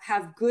have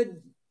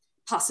good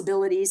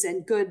possibilities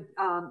and good,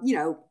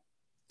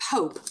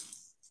 hope.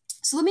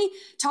 So let me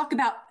talk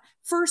about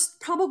first,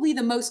 probably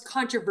the most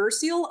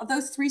controversial of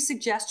those 3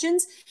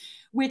 suggestions,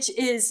 which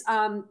is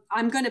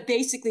I'm going to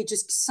basically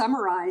just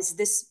summarize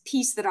this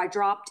piece that I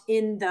dropped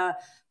in the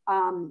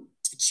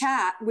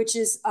chat, which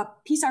is a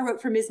piece I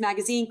wrote for Ms.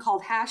 Magazine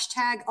called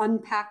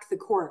 #Unpack the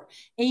Court,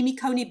 Amy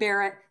Coney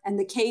Barrett and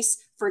the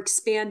Case for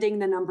Expanding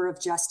the Number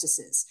of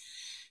Justices.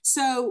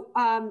 So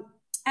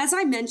as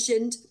I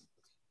mentioned,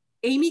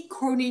 Amy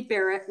Coney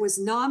Barrett was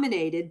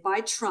nominated by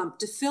Trump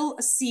to fill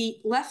a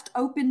seat left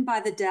open by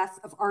the death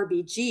of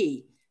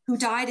RBG, who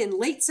died in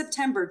late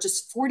September,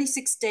 just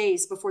 46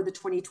 days before the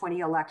 2020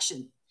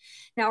 election.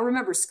 Now,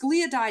 remember,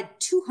 Scalia died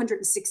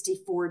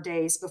 264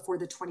 days before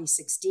the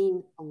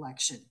 2016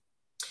 election.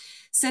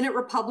 Senate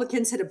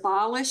Republicans had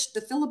abolished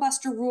the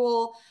filibuster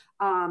rule,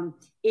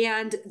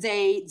 and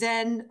they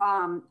then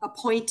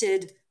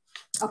appointed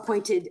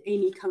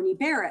Amy Coney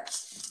Barrett.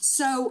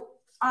 So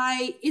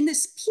in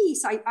this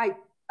piece, I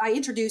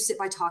introduce it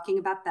by talking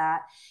about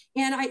that.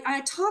 And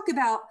I talk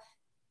about,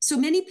 so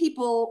many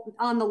people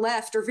on the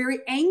left are very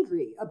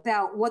angry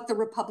about what the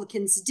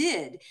Republicans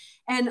did.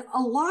 And a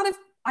lot of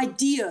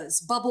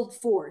ideas bubbled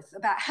forth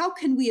about how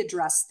can we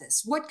address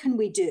this? What can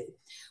we do?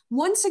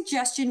 One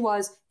suggestion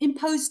was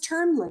impose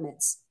term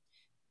limits.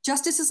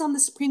 Justices on the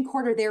Supreme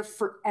Court are there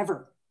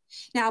forever.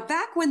 Now,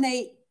 back when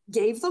they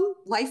gave them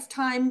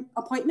lifetime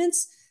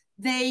appointments,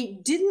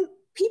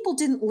 people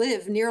didn't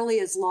live nearly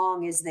as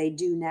long as they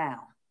do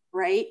now,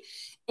 right?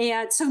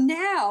 And so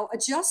now a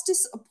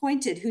justice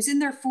appointed who's in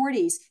their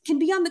 40s can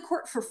be on the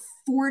court for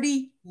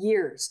 40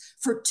 years,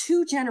 for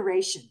 2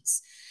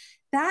 generations.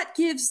 That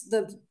gives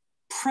the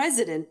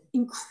president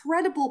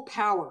incredible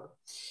power.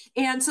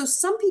 And so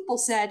some people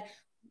said,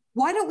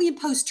 why don't we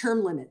impose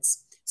term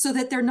limits so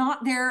that they're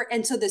not there,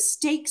 and so the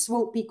stakes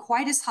won't be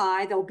quite as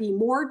high, there'll be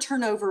more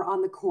turnover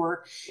on the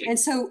court, and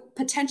so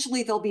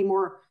potentially there'll be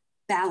more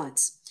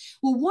balance.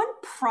 Well, one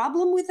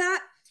problem with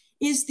that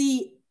is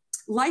the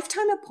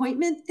lifetime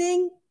appointment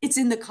thing, it's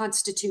in the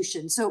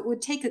Constitution. So it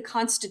would take a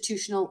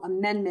constitutional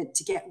amendment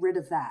to get rid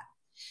of that.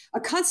 A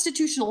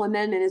constitutional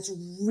amendment is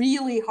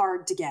really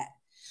hard to get.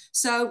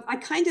 So I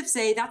kind of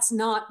say that's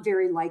not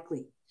very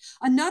likely.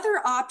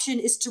 Another option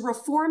is to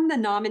reform the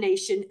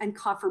nomination and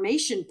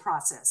confirmation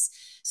process,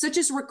 such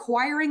as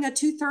requiring a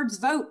 2/3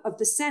 vote of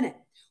the Senate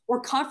or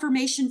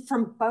confirmation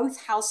from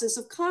both houses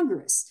of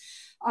Congress.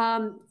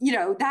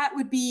 That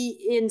would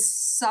be in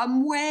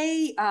some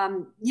way,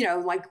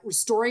 like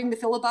restoring the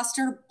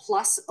filibuster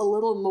plus a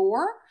little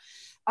more.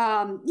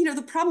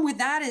 The problem with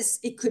that is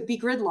it could be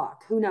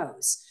gridlock. Who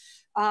knows?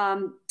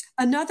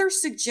 Another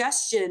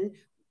suggestion,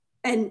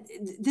 and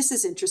this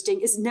is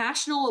interesting, is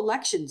national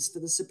elections for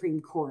the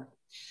Supreme Court,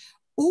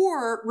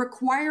 or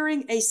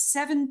requiring a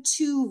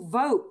 7-2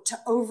 vote to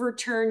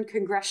overturn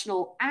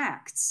congressional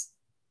acts.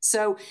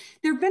 So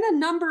there have been a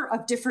number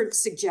of different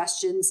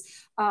suggestions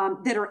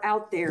that are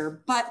out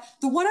there, but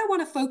the one I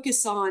want to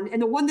focus on,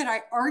 and the one that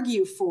I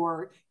argue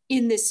for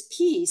in this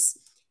piece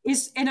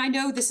is, and I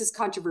know this is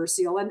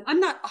controversial, and I'm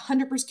not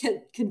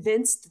 100%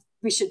 convinced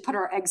we should put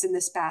our eggs in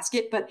this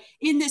basket, but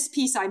in this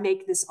piece I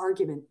make this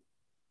argument,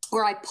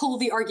 or I pull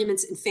the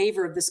arguments in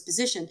favor of this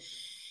position,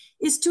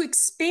 is to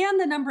expand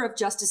the number of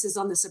justices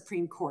on the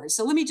Supreme Court.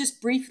 So let me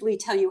just briefly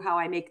tell you how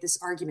I make this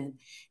argument.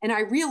 And I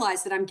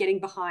realize that I'm getting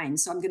behind,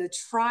 so I'm going to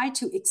try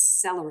to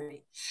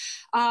accelerate.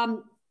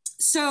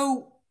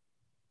 So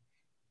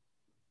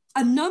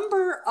a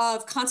number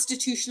of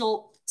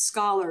constitutional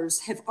scholars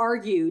have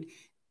argued,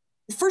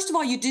 first of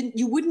all,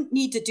 you wouldn't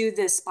need to do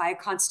this by a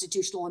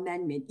constitutional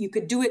amendment. You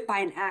could do it by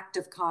an act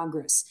of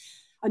Congress.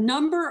 A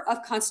number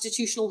of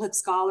constitutional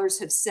scholars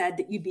have said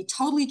that you'd be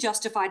totally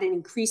justified in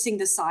increasing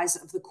the size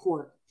of the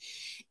court.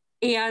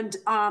 And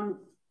I'm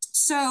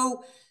just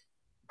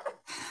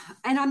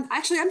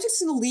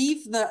going to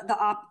leave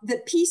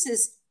the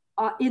pieces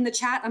in the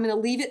chat. I'm going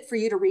to leave it for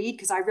you to read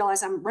because I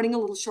realize I'm running a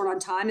little short on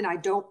time and I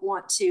don't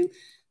want to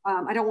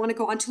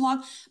go on too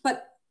long.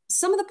 But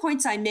some of the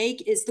points I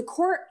make is the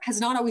court has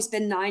not always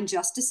been 9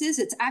 justices.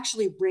 It's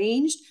actually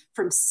ranged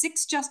from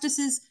 6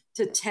 justices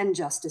to 10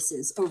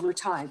 justices over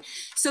time.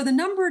 So the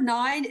number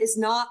 9 is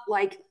not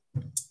like,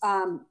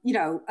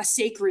 a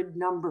sacred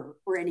number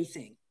or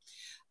anything.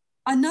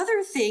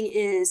 Another thing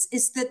is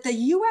that the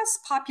US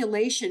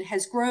population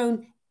has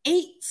grown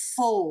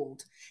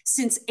 8-fold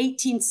since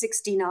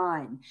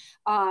 1869,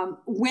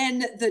 when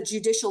the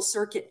Judicial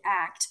Circuit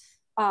Act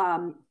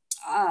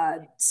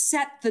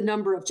set the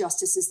number of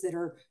justices that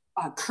are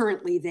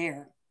currently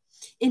there.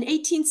 In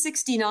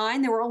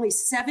 1869, there were only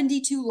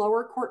 72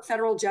 lower court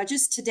federal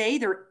judges. Today,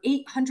 there are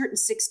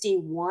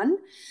 861.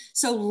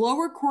 So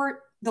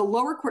the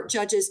lower court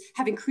judges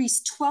have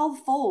increased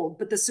 12-fold,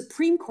 but the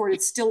Supreme Court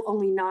is still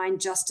only 9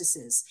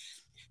 justices.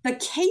 The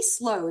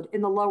caseload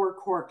in the lower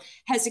court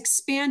has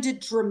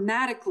expanded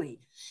dramatically,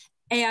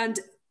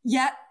 and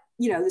yet,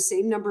 the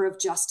same number of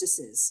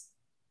justices.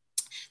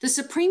 The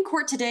Supreme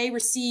Court today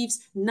receives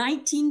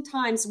 19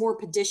 times more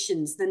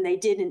petitions than they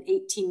did in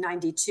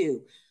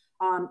 1892.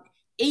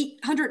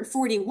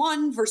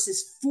 841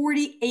 versus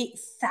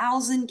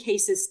 48,000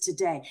 cases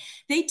today.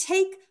 They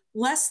take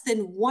less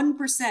than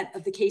 1%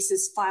 of the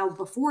cases filed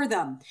before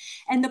them.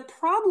 And the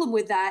problem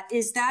with that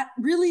is that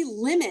really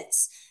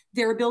limits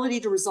their ability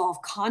to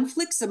resolve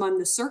conflicts among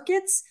the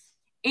circuits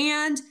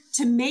and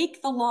to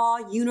make the law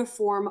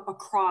uniform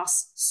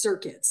across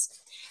circuits.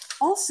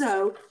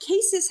 Also,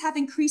 cases have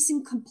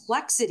increasing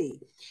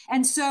complexity.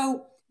 And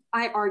so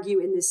I argue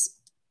in this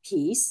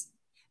piece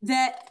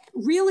that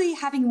really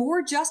having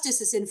more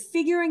justices and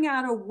figuring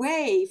out a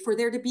way for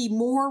there to be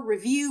more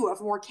review of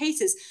more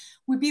cases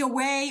would be a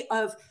way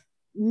of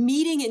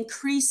meeting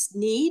increased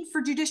need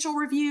for judicial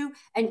review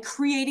and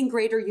creating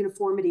greater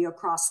uniformity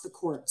across the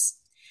courts.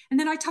 And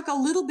then I talk a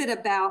little bit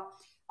about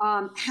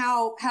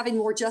how having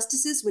more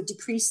justices would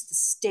decrease the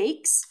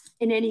stakes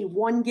in any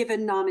one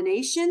given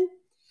nomination.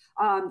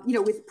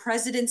 With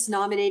presidents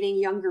nominating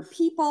younger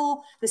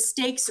people, the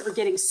stakes are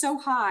getting so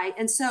high.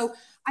 And so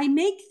I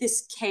make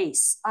this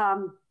case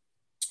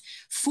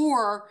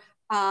for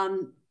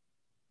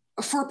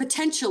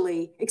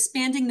potentially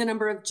expanding the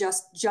number of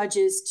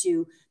judges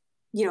to,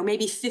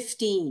 maybe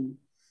 15.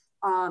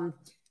 And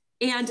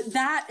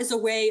that is a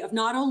way of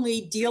not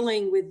only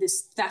dealing with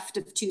this theft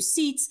of 2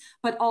 seats,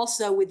 but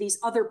also with these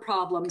other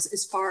problems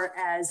as far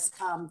as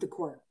the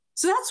court.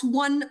 So that's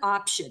one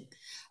option.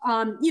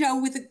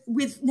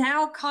 With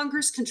now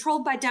Congress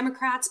controlled by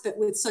Democrats, but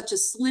with such a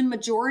slim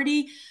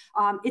majority,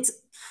 it's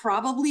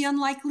probably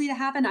unlikely to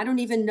happen. I don't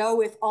even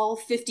know if all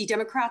 50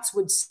 Democrats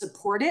would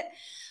support it.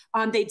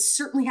 They'd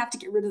certainly have to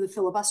get rid of the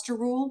filibuster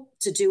rule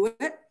to do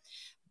it.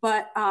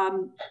 But,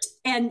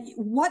 and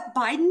what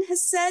Biden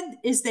has said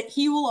is that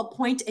he will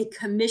appoint a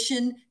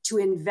commission to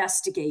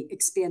investigate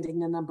expanding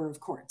the number of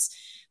courts,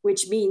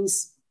 which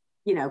means,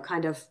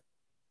 kind of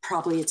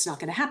probably it's not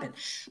going to happen.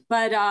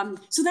 But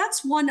so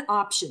that's one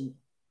option.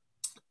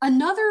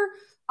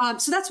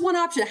 So that's one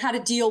option, how to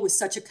deal with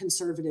such a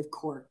conservative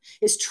court,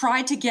 is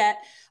try to get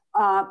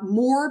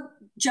more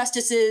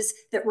justices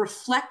that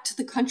reflect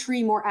the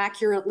country more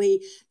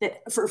accurately,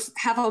 that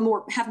have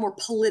more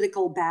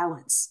political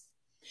balance.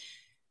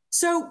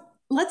 So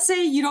let's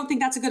say you don't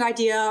think that's a good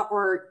idea,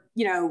 or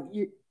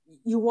you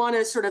want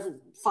to sort of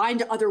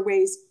find other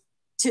ways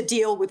to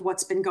deal with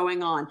what's been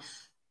going on.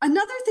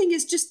 Another thing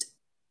is just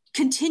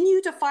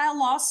continue to file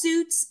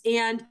lawsuits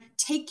and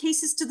take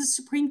cases to the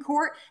Supreme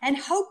Court and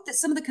hope that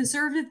some of the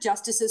conservative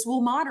justices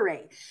will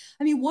moderate.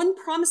 I mean, one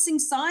promising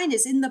sign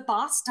is in the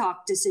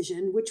Bostock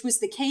decision, which was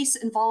the case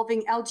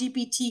involving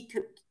LGBTQ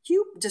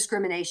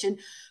discrimination.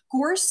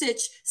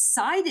 Gorsuch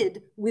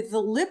sided with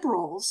the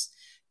liberals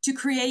to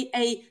create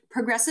a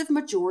progressive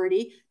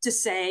majority to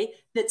say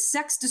that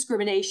sex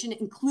discrimination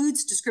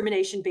includes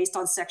discrimination based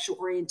on sexual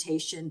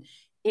orientation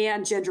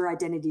and gender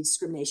identity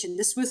discrimination.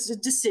 This was a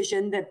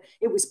decision that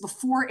it was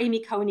before Amy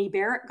Coney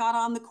Barrett got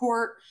on the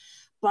court,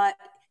 but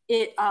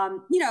it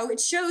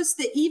shows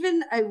that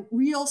even a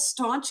real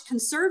staunch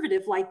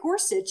conservative like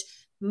Gorsuch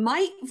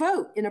might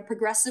vote in a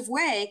progressive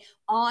way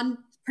on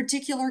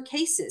particular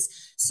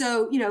cases.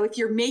 So, if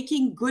you're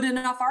making good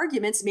enough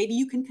arguments, maybe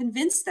you can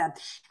convince them.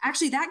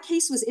 Actually, that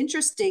case was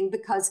interesting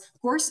because,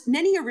 of course,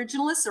 many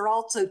originalists are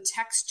also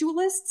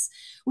textualists,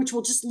 which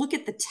will just look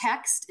at the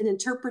text and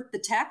interpret the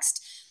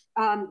text.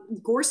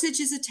 Gorsuch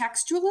is a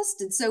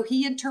textualist, and so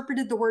he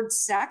interpreted the word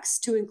sex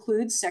to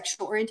include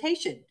sexual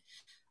orientation,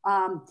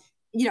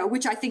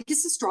 which I think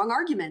is a strong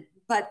argument,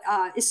 but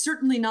is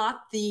certainly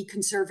not the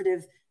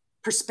conservative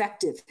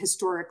perspective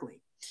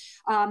historically.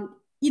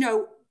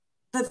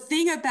 The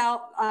thing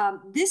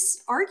about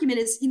this argument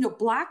is,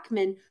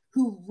 Blackmun,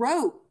 who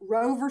wrote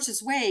Roe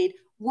versus Wade,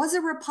 was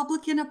a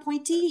Republican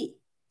appointee.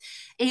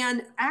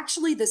 And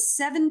actually the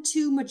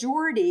 7-2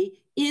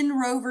 majority in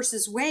Roe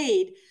versus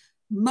Wade,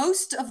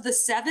 most of the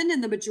 7 in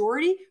the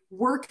majority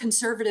were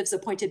conservatives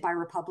appointed by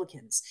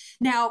Republicans.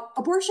 Now,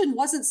 abortion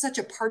wasn't such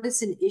a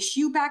partisan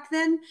issue back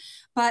then,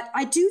 but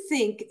I do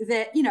think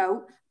that,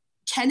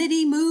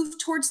 Kennedy moved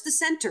towards the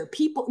center.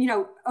 People,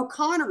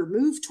 O'Connor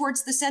moved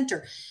towards the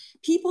center.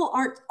 People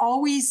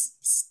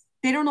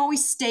they don't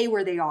always stay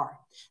where they are.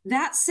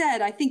 That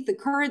said, I think the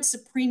current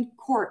Supreme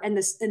Court and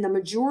the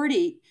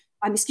majority,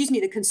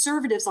 the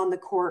conservatives on the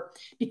court,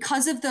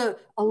 because of the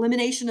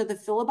elimination of the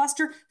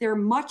filibuster, they're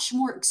much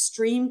more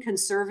extreme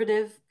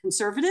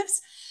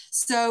conservatives.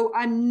 So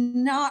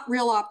I'm not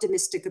real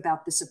optimistic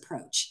about this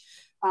approach.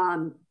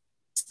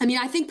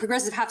 I think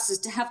progressives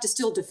have to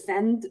still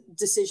defend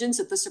decisions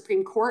at the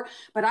Supreme Court,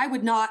 but I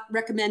would not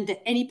recommend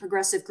that any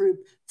progressive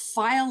group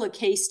file a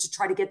case to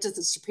try to get to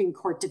the Supreme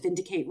Court to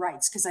vindicate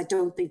rights, because I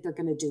don't think they're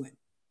going to do it.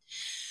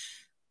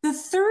 The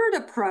third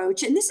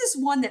approach, and this is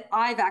one that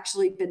I've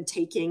actually been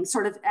taking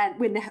sort of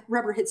when the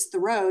rubber hits the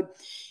road,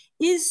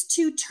 is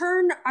to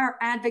turn our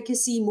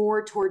advocacy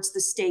more towards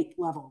the state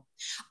level.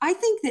 I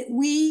think that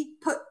we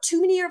put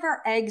too many of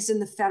our eggs in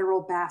the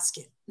federal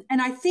basket.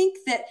 And I think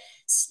that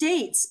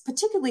states,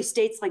 particularly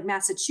states like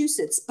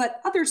Massachusetts, but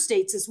other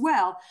states as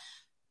well,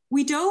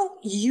 we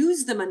don't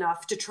use them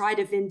enough to try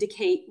to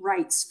vindicate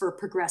rights for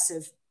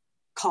progressive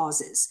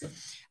causes.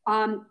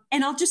 And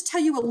I'll just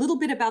tell you a little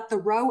bit about the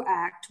Roe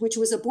Act, which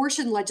was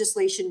abortion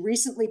legislation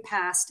recently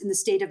passed in the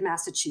state of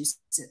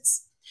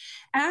Massachusetts.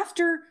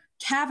 After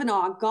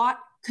Kavanaugh got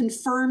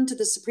confirmed to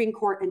the Supreme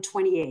Court in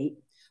 2008,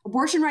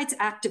 abortion rights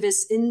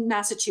activists in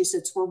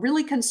Massachusetts were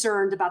really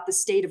concerned about the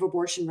state of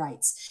abortion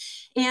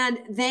rights. And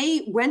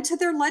they went to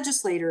their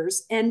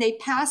legislators and they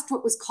passed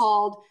what was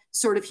called,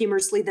 sort of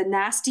humorously, the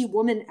Nasty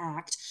Woman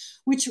Act,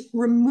 which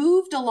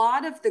removed a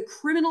lot of the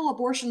criminal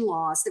abortion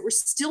laws that were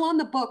still on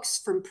the books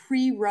from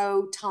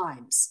pre-Roe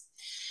times.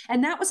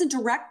 And that was in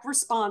direct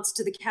response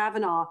to the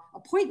Kavanaugh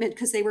appointment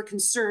because they were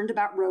concerned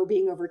about Roe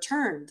being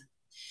overturned.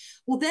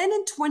 Well, then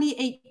in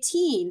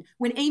 2018,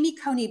 when Amy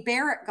Coney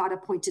Barrett got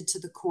appointed to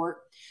the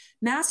court,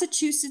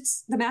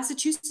 the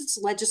Massachusetts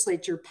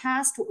legislature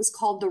passed what was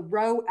called the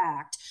Roe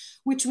Act,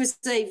 which was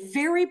a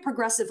very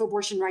progressive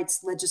abortion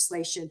rights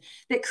legislation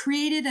that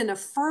created an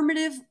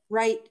affirmative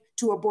right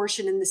to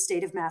abortion in the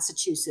state of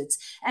Massachusetts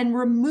and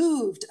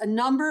removed a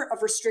number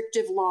of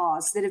restrictive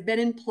laws that have been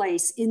in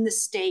place in the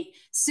state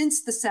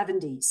since the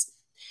 70s.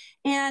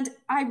 And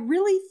I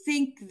really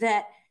think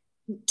that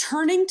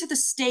turning to the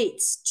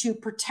states to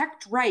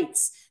protect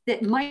rights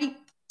that might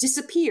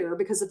disappear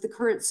because of the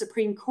current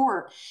Supreme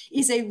Court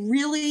is a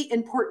really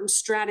important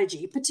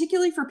strategy,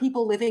 particularly for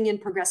people living in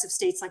progressive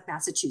states like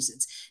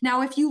Massachusetts.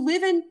 Now, if you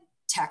live in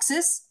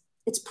Texas,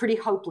 it's pretty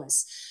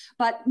hopeless.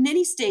 But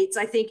many states,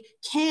 I think,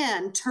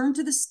 can turn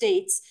to the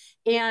states,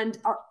 and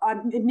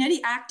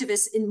many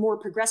activists in more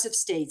progressive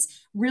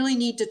states really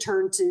need to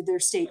turn to their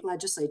state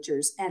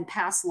legislatures and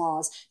pass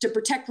laws to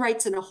protect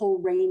rights in a whole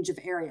range of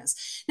areas.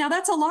 Now,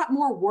 that's a lot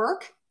more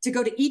work to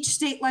go to each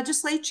state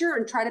legislature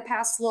and try to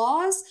pass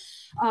laws.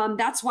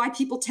 That's why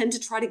people tend to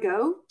try to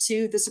go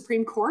to the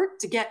Supreme Court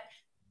to get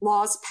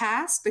laws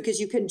passed,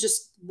 because you can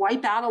just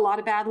wipe out a lot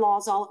of bad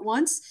laws all at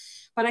once.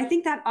 But I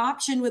think that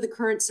option with the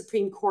current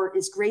Supreme Court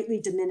is greatly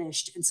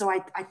diminished. And so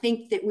I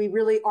think that we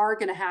really are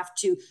going to have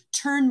to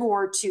turn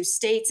more to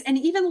states and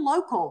even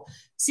local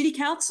city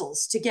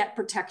councils to get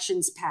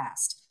protections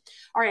passed.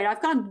 All right,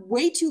 I've gone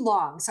way too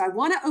long, so I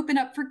want to open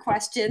up for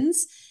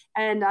questions.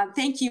 And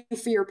thank you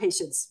for your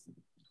patience.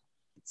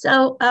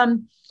 So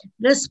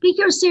the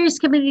Speaker Series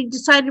Committee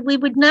decided we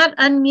would not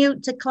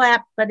unmute to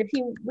clap, but if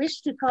you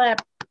wish to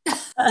clap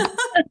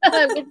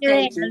with your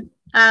hand.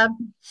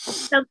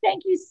 So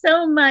thank you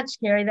so much,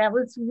 Carrie. That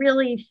was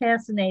really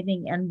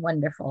fascinating and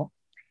wonderful.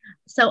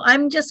 So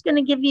I'm just going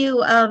to give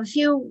you a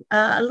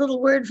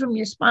little word from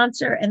your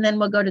sponsor, and then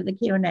we'll go to the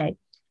Q&A.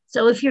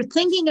 So if you're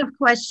thinking of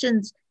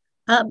questions,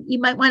 you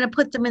might want to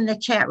put them in the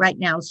chat right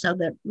now so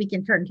that we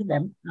can turn to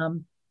them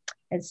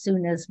as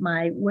soon as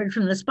my word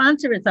from the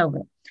sponsor is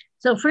over.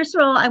 So first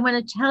of all, I want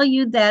to tell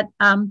you that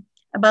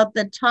about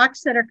the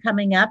talks that are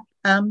coming up.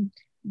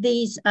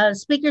 These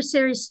Speaker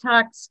Series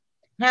talks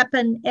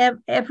happen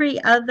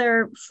every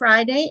other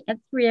Friday at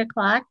 3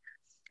 o'clock.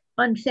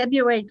 On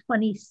February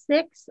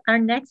 26th, our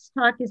next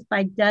talk is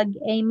by Doug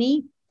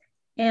Amy,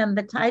 and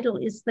the title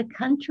is The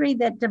Country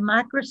That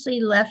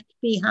Democracy Left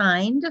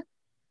Behind.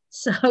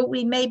 So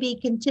we may be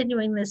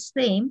continuing this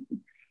theme.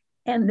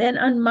 And then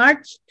on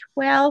March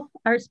 12th,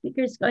 our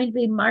speaker is going to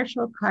be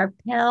Marshall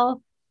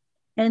Carpel,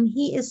 and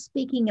he is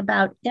speaking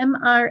about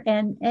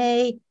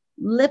mRNA,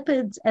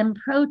 lipids and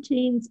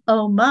proteins,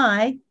 oh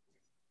my,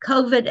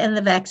 COVID and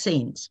the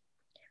vaccines.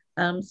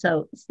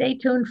 So stay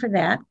tuned for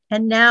that.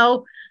 And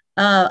now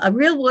a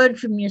real word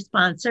from your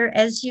sponsor.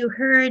 As you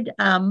heard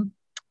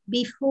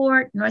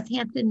before,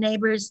 Northampton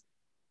Neighbors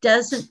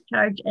doesn't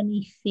charge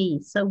any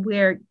fee. So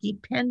we're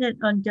dependent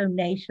on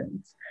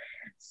donations.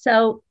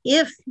 So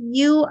if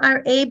you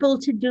are able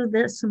to do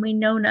this, and we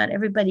know not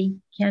everybody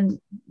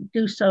can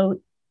do so,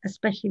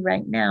 especially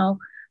right now,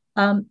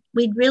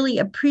 we'd really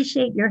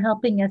appreciate your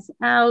helping us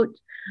out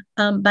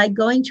by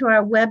going to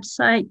our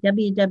website,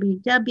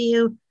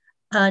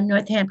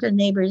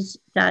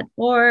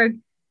 www.northamptonneighbors.org,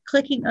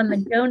 clicking on the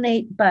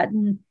donate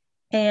button,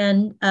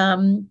 and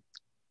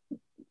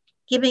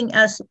giving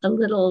us a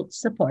little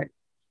support,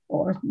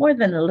 or more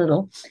than a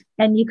little.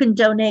 And you can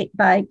donate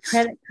by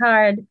credit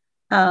card,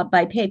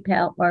 by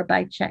PayPal, or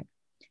by check.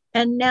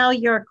 And now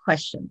your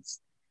questions.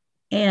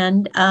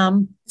 And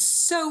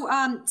so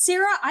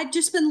Sarah, I've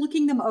just been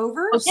looking them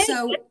over. Okay.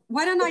 So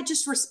why don't I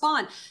just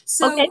respond?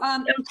 So okay.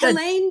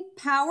 Helene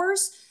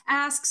Powers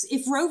asks,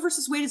 if Roe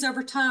versus Wade is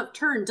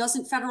overturned,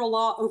 doesn't federal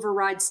law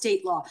override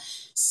state law?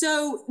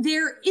 So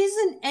there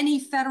isn't any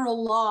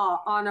federal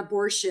law on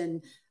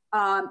abortion.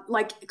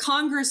 Like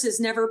Congress has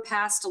never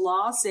passed a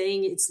law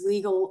saying it's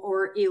legal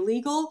or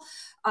illegal.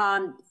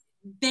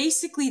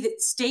 Basically, the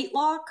state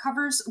law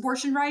covers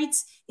abortion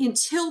rights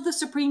until the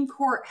Supreme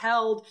Court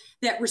held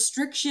that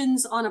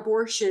restrictions on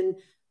abortion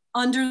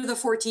under the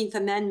 14th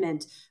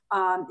Amendment,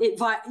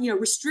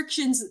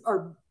 restrictions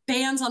or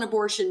bans on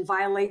abortion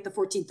violate the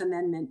 14th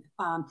Amendment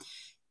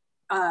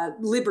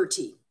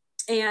liberty.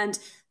 And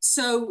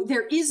so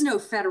there is no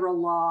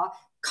federal law.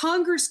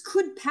 Congress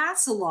could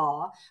pass a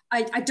law.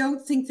 I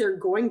don't think they're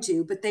going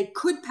to, but they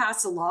could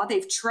pass a law.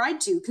 They've tried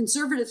to.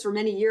 Conservatives for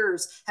many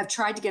years have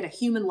tried to get a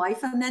human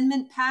life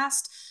amendment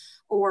passed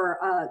or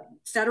a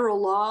federal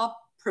law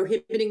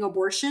prohibiting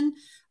abortion.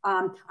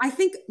 I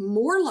think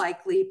more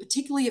likely,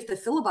 particularly if the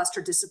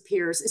filibuster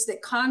disappears, is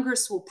that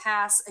Congress will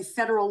pass a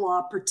federal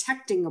law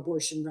protecting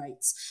abortion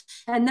rights.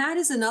 And that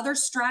is another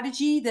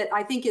strategy that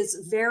I think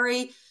is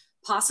very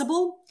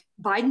possible.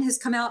 Biden has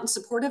come out in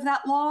support of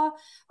that law.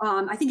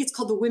 I think it's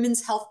called the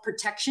Women's Health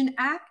Protection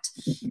Act.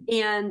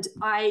 And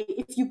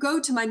if you go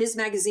to my Ms.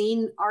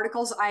 Magazine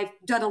articles, I've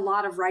done a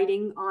lot of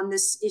writing on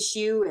this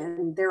issue,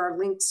 and there are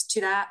links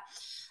to that.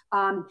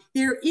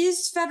 There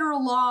is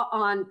federal law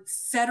on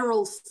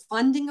federal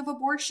funding of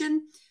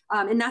abortion,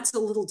 and that's a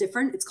little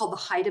different. It's called the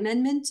Hyde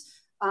Amendment.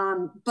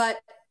 But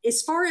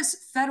as far as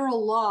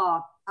federal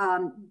law,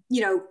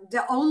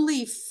 the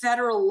only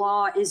federal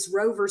law is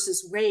Roe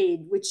versus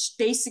Wade, which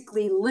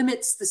basically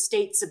limits the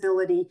state's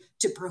ability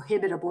to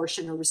prohibit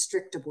abortion or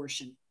restrict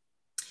abortion.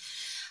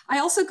 I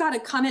also got a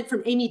comment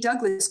from Amy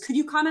Douglas. Could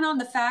you comment on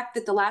the fact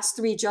that the last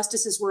 3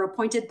 justices were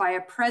appointed by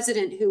a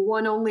president who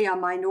won only a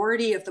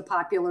minority of the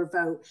popular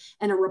vote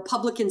and a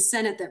Republican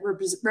Senate that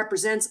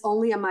represents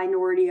only a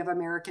minority of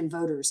American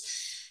voters?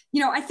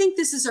 I think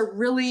this is a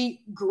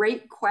really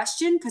great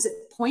question because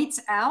it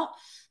points out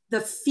the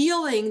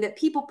feeling that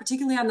people,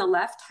 particularly on the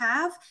left,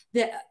 have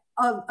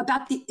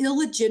about the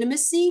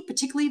illegitimacy,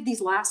 particularly of these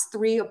last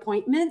 3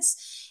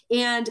 appointments,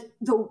 and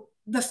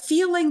the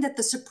feeling that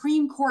the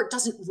Supreme Court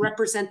doesn't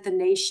represent the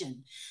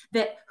nation,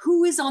 that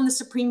who is on the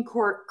Supreme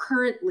Court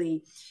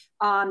currently,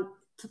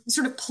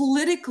 sort of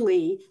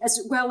politically,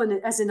 as well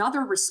as in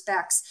other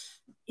respects,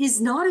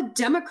 is not a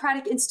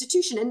democratic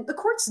institution. And the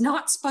court's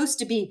not supposed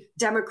to be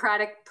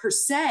democratic per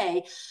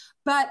se,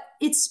 but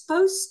it's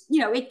supposed,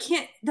 it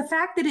can't, the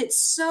fact that it's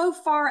so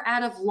far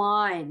out of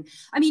line.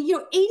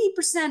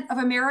 80% of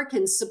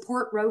Americans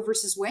support Roe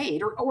versus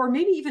Wade, or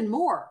maybe even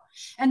more.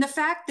 And the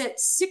fact that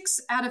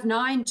 6 out of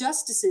 9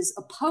 justices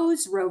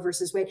oppose Roe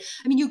versus Wade,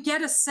 you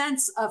get a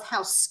sense of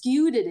how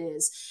skewed it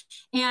is.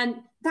 And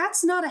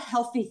that's not a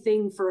healthy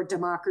thing for a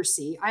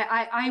democracy.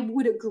 I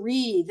would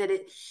agree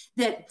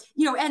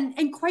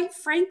and quite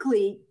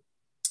frankly,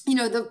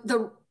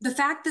 the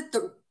fact that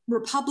the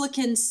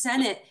Republican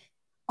Senate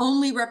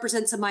only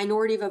represents a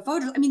minority of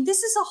voters.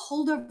 This is a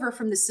holdover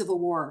from the Civil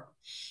War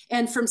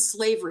and from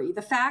slavery.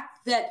 The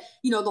fact that,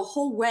 the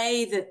whole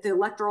way that the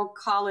Electoral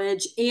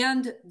College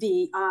and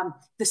the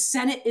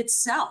Senate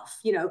itself,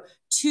 or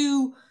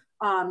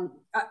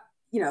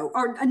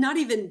not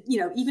even,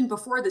 even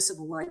before the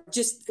Civil War,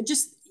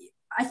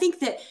 I think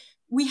that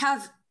we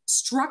have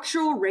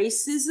structural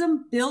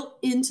racism built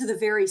into the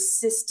very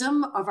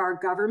system of our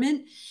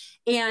government,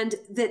 and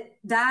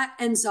that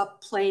ends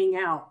up playing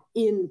out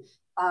in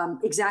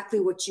exactly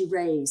what you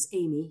raise,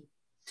 Amy.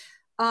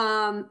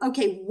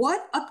 Okay,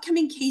 what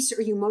upcoming case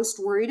are you most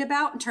worried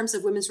about in terms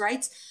of women's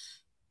rights?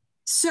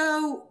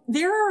 So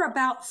there are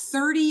about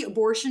 30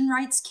 abortion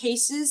rights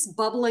cases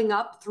bubbling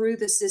up through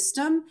the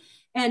system,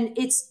 and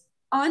it's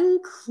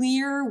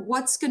unclear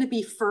what's going to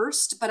be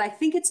first, but I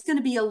think it's going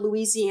to be a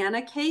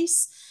Louisiana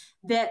case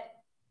that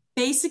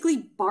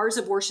basically bars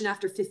abortion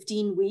after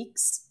 15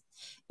 weeks.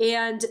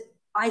 And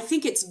I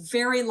think it's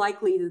very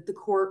likely that the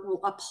court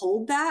will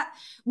uphold that,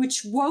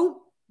 which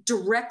won't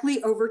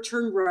directly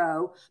overturn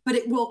Roe, but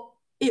it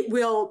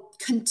will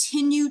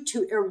continue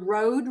to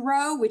erode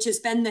Roe, which has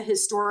been the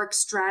historic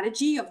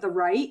strategy of the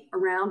right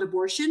around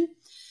abortion.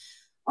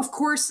 Of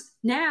course,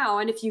 now,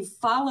 and if you've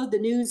followed the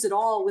news at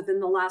all within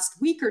the last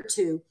week or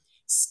two,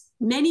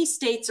 many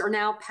states are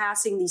now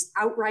passing these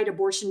outright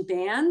abortion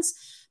bans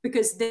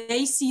because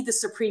they see the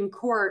Supreme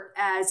Court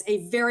as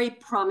a very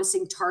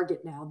promising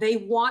target now. They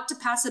want to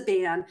pass a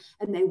ban,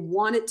 and they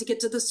want it to get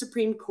to the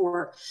Supreme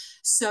Court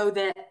so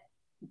that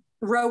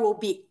Roe will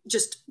be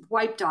just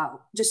wiped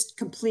out, just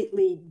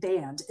completely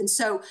banned. And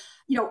so,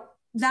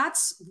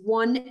 that's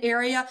one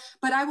area.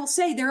 But I will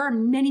say there are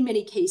many,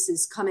 many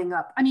cases coming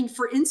up.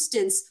 For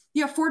instance,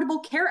 the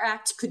Affordable Care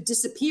Act could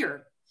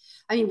disappear.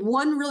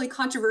 One really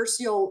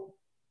controversial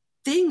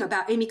thing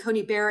about Amy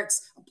Coney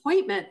Barrett's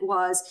appointment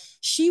was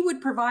she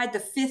would provide the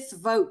 5th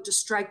vote to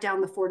strike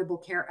down the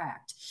Affordable Care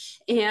Act.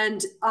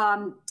 And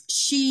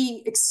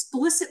she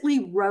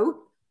explicitly wrote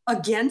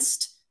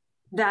against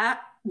the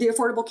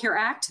Affordable Care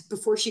Act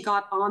before she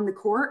got on the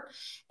court.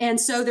 And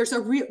so there's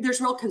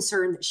real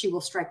concern that she will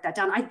strike that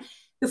down.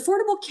 The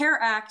Affordable Care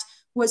Act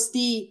was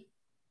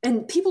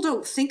and people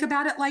don't think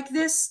about it like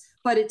this,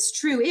 but it's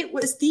true. It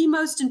was the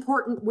most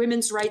important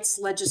women's rights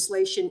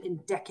legislation in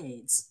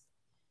decades.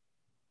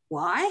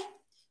 Why?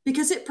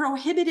 Because it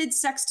prohibited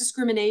sex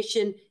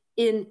discrimination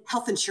in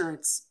health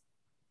insurance.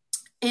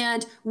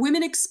 And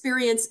women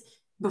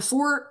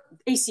before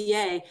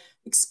ACA,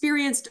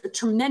 experienced a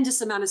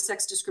tremendous amount of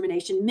sex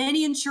discrimination.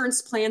 Many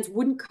insurance plans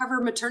wouldn't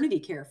cover maternity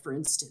care, for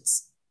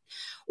instance.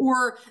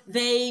 Or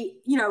they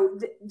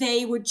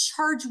would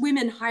charge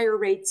women higher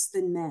rates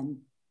than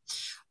men.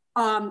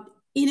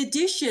 In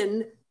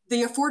addition,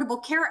 the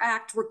Affordable Care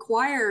Act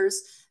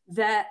requires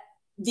that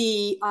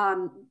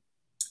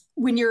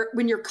when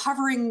you're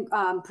covering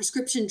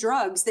prescription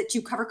drugs, that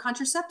you cover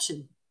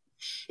contraception.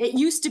 It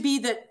used to be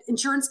that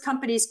insurance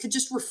companies could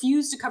just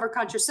refuse to cover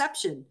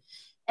contraception,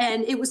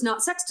 and it was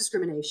not sex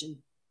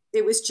discrimination.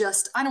 It was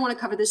just, I don't want to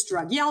cover this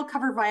drug. Yeah, I'll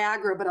cover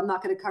Viagra, but I'm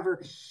not going to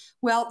cover.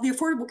 Well, the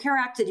Affordable Care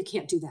Act said you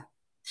can't do that.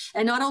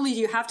 And not only do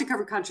you have to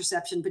cover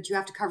contraception, but you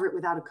have to cover it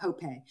without a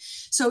copay.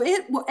 So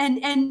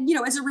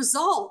as a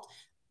result,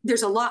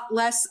 there's a lot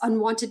less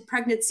unwanted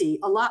pregnancy,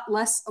 a lot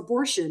less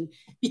abortion,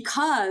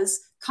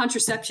 because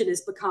contraception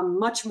has become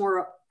much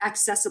more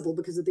accessible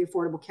because of the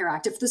Affordable Care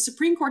Act. If the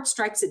Supreme Court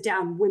strikes it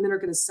down, women are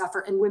going to suffer,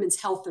 and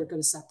women's health are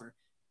going to suffer.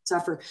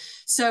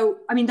 So,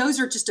 I mean, those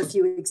are just a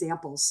few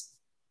examples.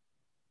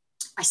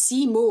 I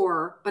see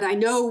more, but I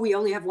know we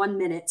only have 1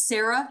 minute.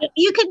 Sarah?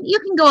 You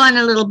can go on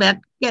a little bit.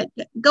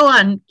 Go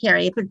on,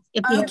 Carrie, if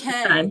you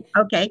have time.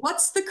 Okay.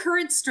 What's the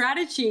current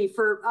strategy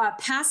for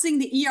passing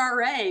the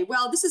ERA?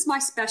 Well, this is my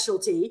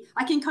specialty.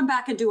 I can come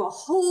back and do a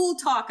whole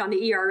talk on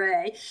the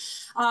ERA.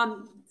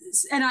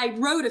 And I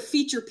wrote a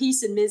feature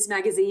piece in Ms.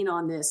 Magazine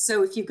on this.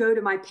 So if you go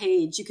to my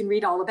page, you can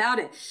read all about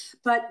it.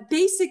 But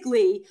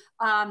basically,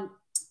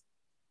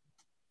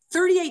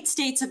 38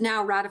 states have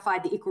now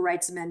ratified the Equal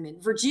Rights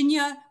Amendment.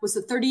 Virginia was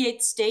the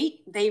 38th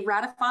state. They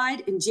ratified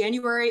in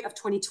January of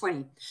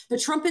 2020. The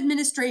Trump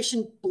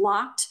administration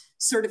blocked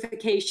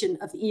certification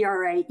of the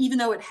ERA, even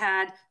though it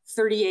had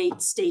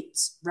 38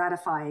 states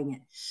ratifying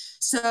it.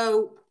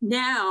 So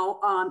now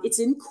it's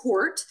in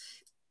court.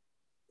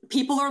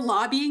 People are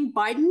lobbying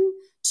Biden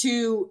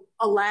to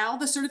allow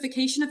the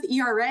certification of the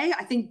ERA.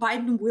 I think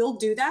Biden will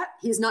do that.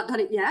 He has not done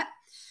it yet.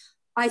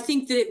 I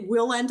think that it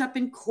will end up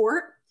in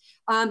court.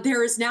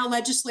 There is now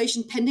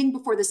legislation pending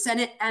before the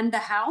Senate and the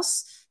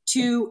House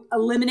to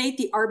eliminate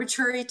the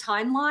arbitrary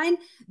timeline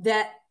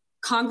that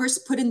Congress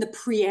put in the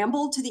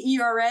preamble to the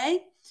ERA.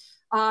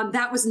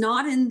 That was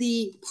not in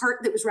the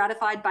part that was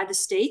ratified by the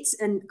states,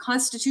 and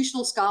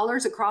constitutional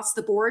scholars across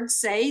the board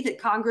say that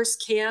Congress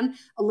can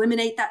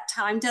eliminate that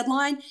time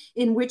deadline,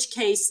 in which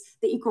case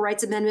the Equal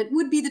Rights Amendment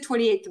would be the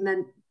 28th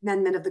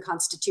Amendment of the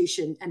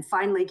Constitution and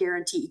finally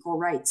guarantee equal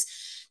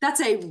rights. That's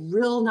a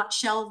real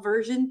nutshell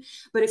version,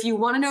 but if you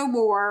want to know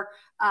more,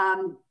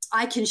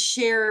 I can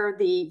share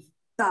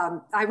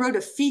I wrote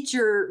a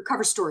feature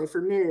cover story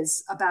for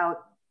Ms.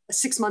 about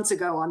 6 months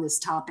ago on this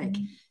topic.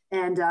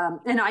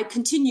 Mm-hmm. And I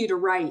continue to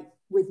write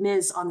with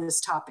Ms. on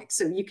this topic.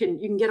 So you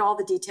can get all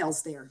the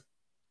details there.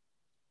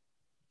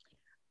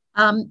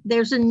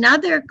 There's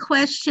another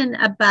question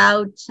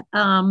about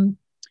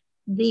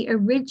the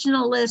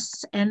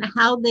originalists and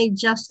how they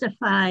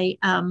justify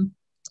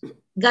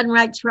gun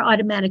rights for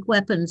automatic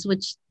weapons,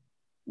 which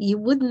you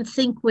wouldn't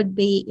think would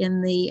be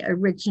in the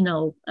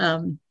original,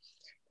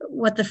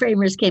 what the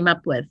framers came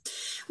up with.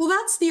 Well,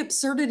 that's the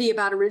absurdity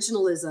about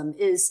originalism,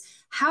 is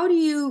how do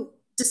you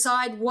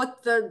decide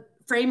what the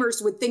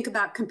framers would think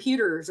about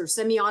computers or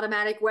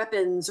semi-automatic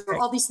weapons or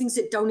all these things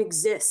that don't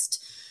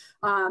exist?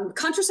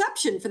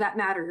 Contraception, for that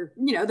matter,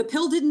 the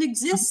pill didn't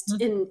exist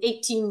in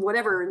 18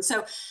 whatever. And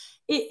so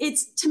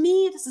it's, to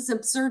me, it's this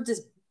absurd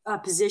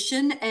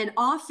position. And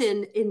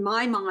often in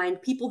my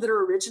mind, people that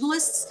are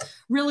originalists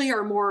really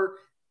are more,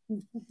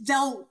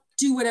 they'll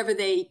do whatever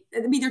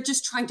they're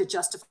just trying to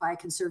justify a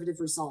conservative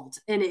result.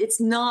 And it's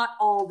not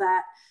all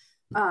that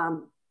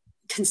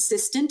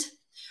consistent.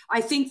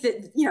 I think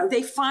that,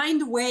 they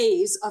find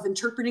ways of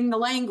interpreting the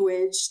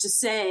language to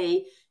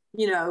say,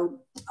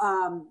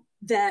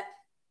 that,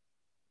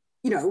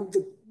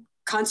 the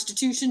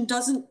Constitution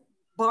doesn't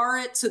bar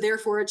it, so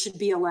therefore it should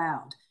be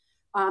allowed.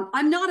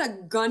 I'm not a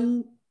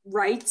gun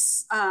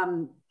rights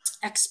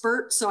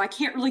expert, so I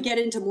can't really get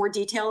into more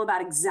detail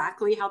about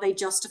exactly how they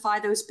justify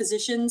those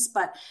positions,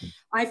 but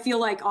I feel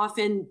like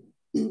often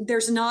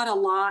there's not a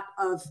lot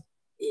of,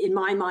 in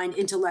my mind,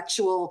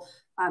 intellectual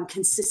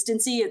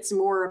consistency. It's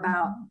more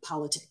about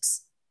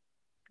politics.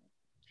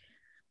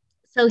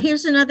 So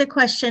here's another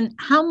question.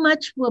 How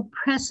much will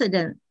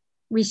precedent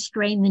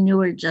restrain the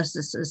newer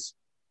justices?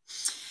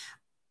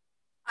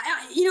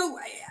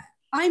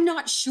 I'm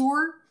not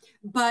sure.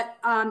 But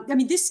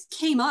this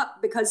came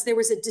up because there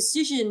was a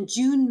decision,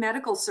 June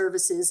Medical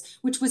Services,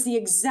 which was the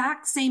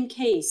exact same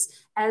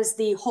case as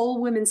the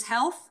Whole Women's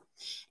Health.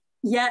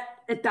 Yet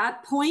at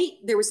that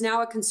point, there was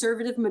now a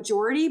conservative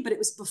majority, but it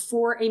was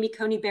before Amy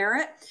Coney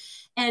Barrett.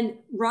 And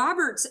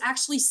Roberts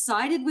actually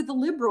sided with the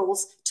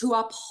liberals to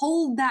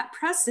uphold that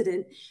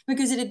precedent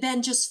because it had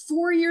been just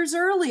 4 years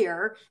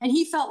earlier. And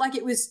he felt like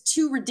it was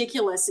too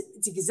ridiculous.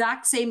 It's the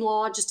exact same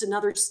law, just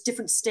another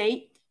different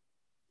state.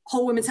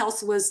 Whole Women's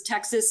Health was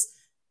Texas.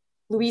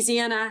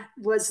 Louisiana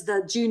was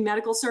the June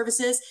Medical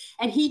Services.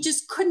 And he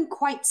just couldn't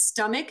quite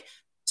stomach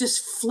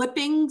just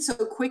flipping so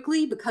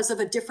quickly because of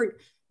a different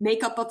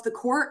makeup of the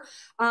court.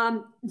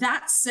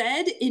 That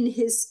said, in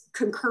his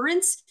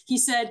concurrence, he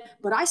said,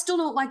 but I still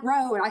don't like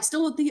Roe, and I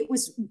still don't think it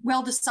was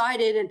well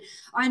decided. And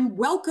I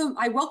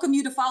welcome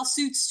you to file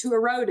suits to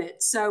erode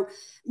it. So,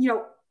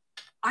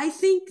 I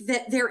think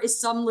that there is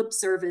some lip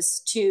service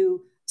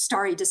to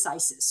stare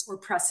decisis or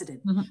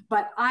precedent,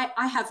 but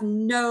I have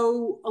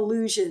no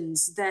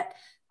illusions that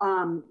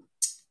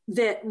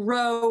that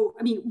Roe,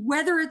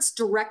 whether it's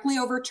directly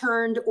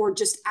overturned or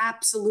just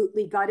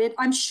absolutely gutted,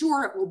 I'm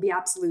sure it will be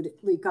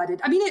absolutely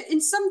gutted.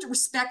 In some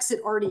respects,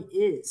 it already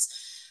is,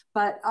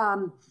 but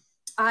I'm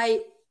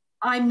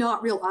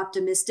not real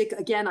optimistic.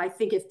 Again, I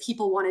think if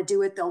people want to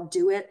do it, they'll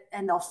do it,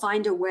 and they'll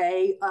find a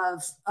way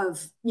of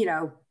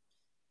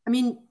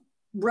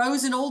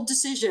Roe's an old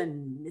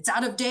decision. It's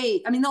out of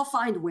date. They'll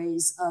find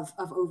ways of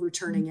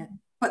overturning it.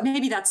 but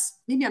maybe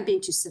I'm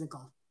being too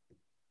cynical.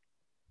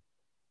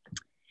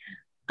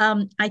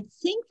 I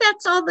think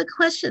that's all the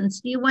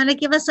questions. Do you want to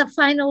give us a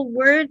final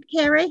word,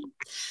 Carrie?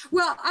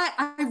 Well,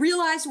 I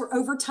realize we're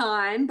over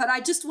time, but I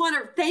just want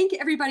to thank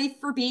everybody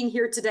for being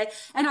here today.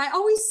 And I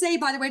always say,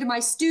 by the way, to my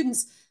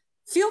students,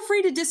 feel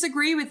free to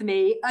disagree with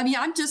me. I mean,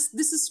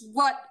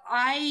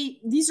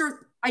 these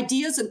are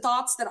ideas and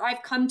thoughts that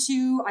I've come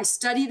to. I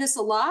study this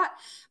a lot,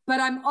 but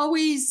I'm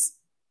always,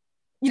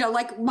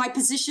 like my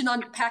position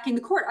on packing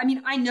the court. I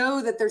mean, I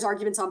know that there's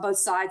arguments on both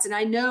sides, and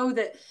I know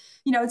that,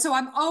 and so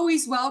I'm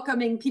always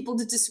welcoming people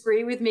to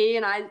disagree with me.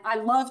 And I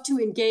love to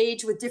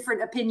engage with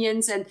different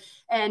opinions and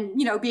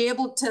be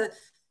able to,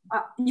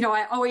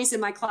 I always in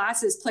my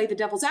classes play the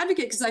devil's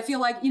advocate, because I feel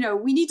like,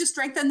 we need to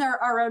strengthen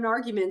our own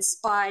arguments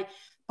by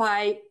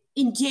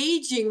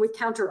engaging with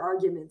counter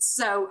arguments.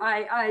 So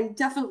I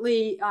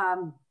definitely,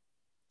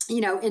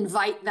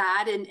 invite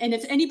that. And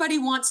if anybody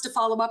wants to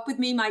follow up with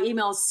me, my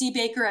email is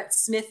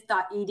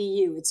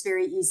cbaker@smith.edu. It's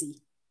very easy.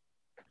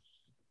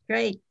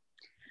 Great.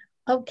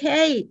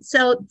 Okay,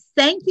 so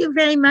thank you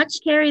very much,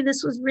 Carrie.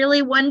 This was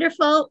really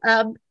wonderful.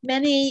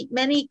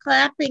 Many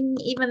clapping,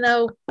 even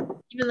though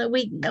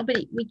we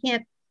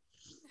can't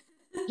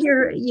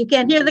hear, you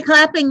can't hear the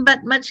clapping,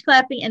 but much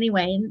clapping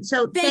anyway. And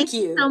so thank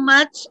you so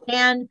much.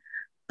 And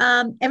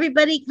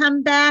everybody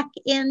come back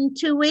in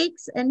 2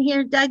 weeks and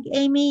hear Doug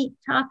Amy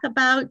talk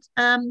about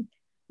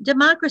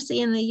democracy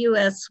in the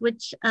US,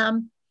 which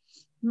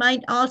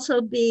might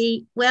also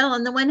be, well,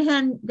 on the one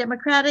hand,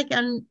 democratic,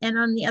 and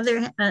on the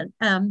other,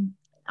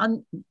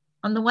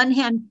 on the one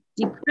hand,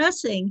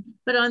 depressing,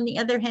 but on the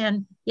other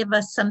hand, give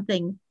us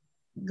something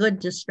good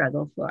to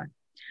struggle for.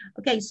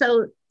 Okay,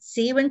 so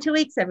see you in 2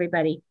 weeks,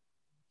 everybody.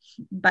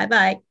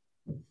 Bye-bye.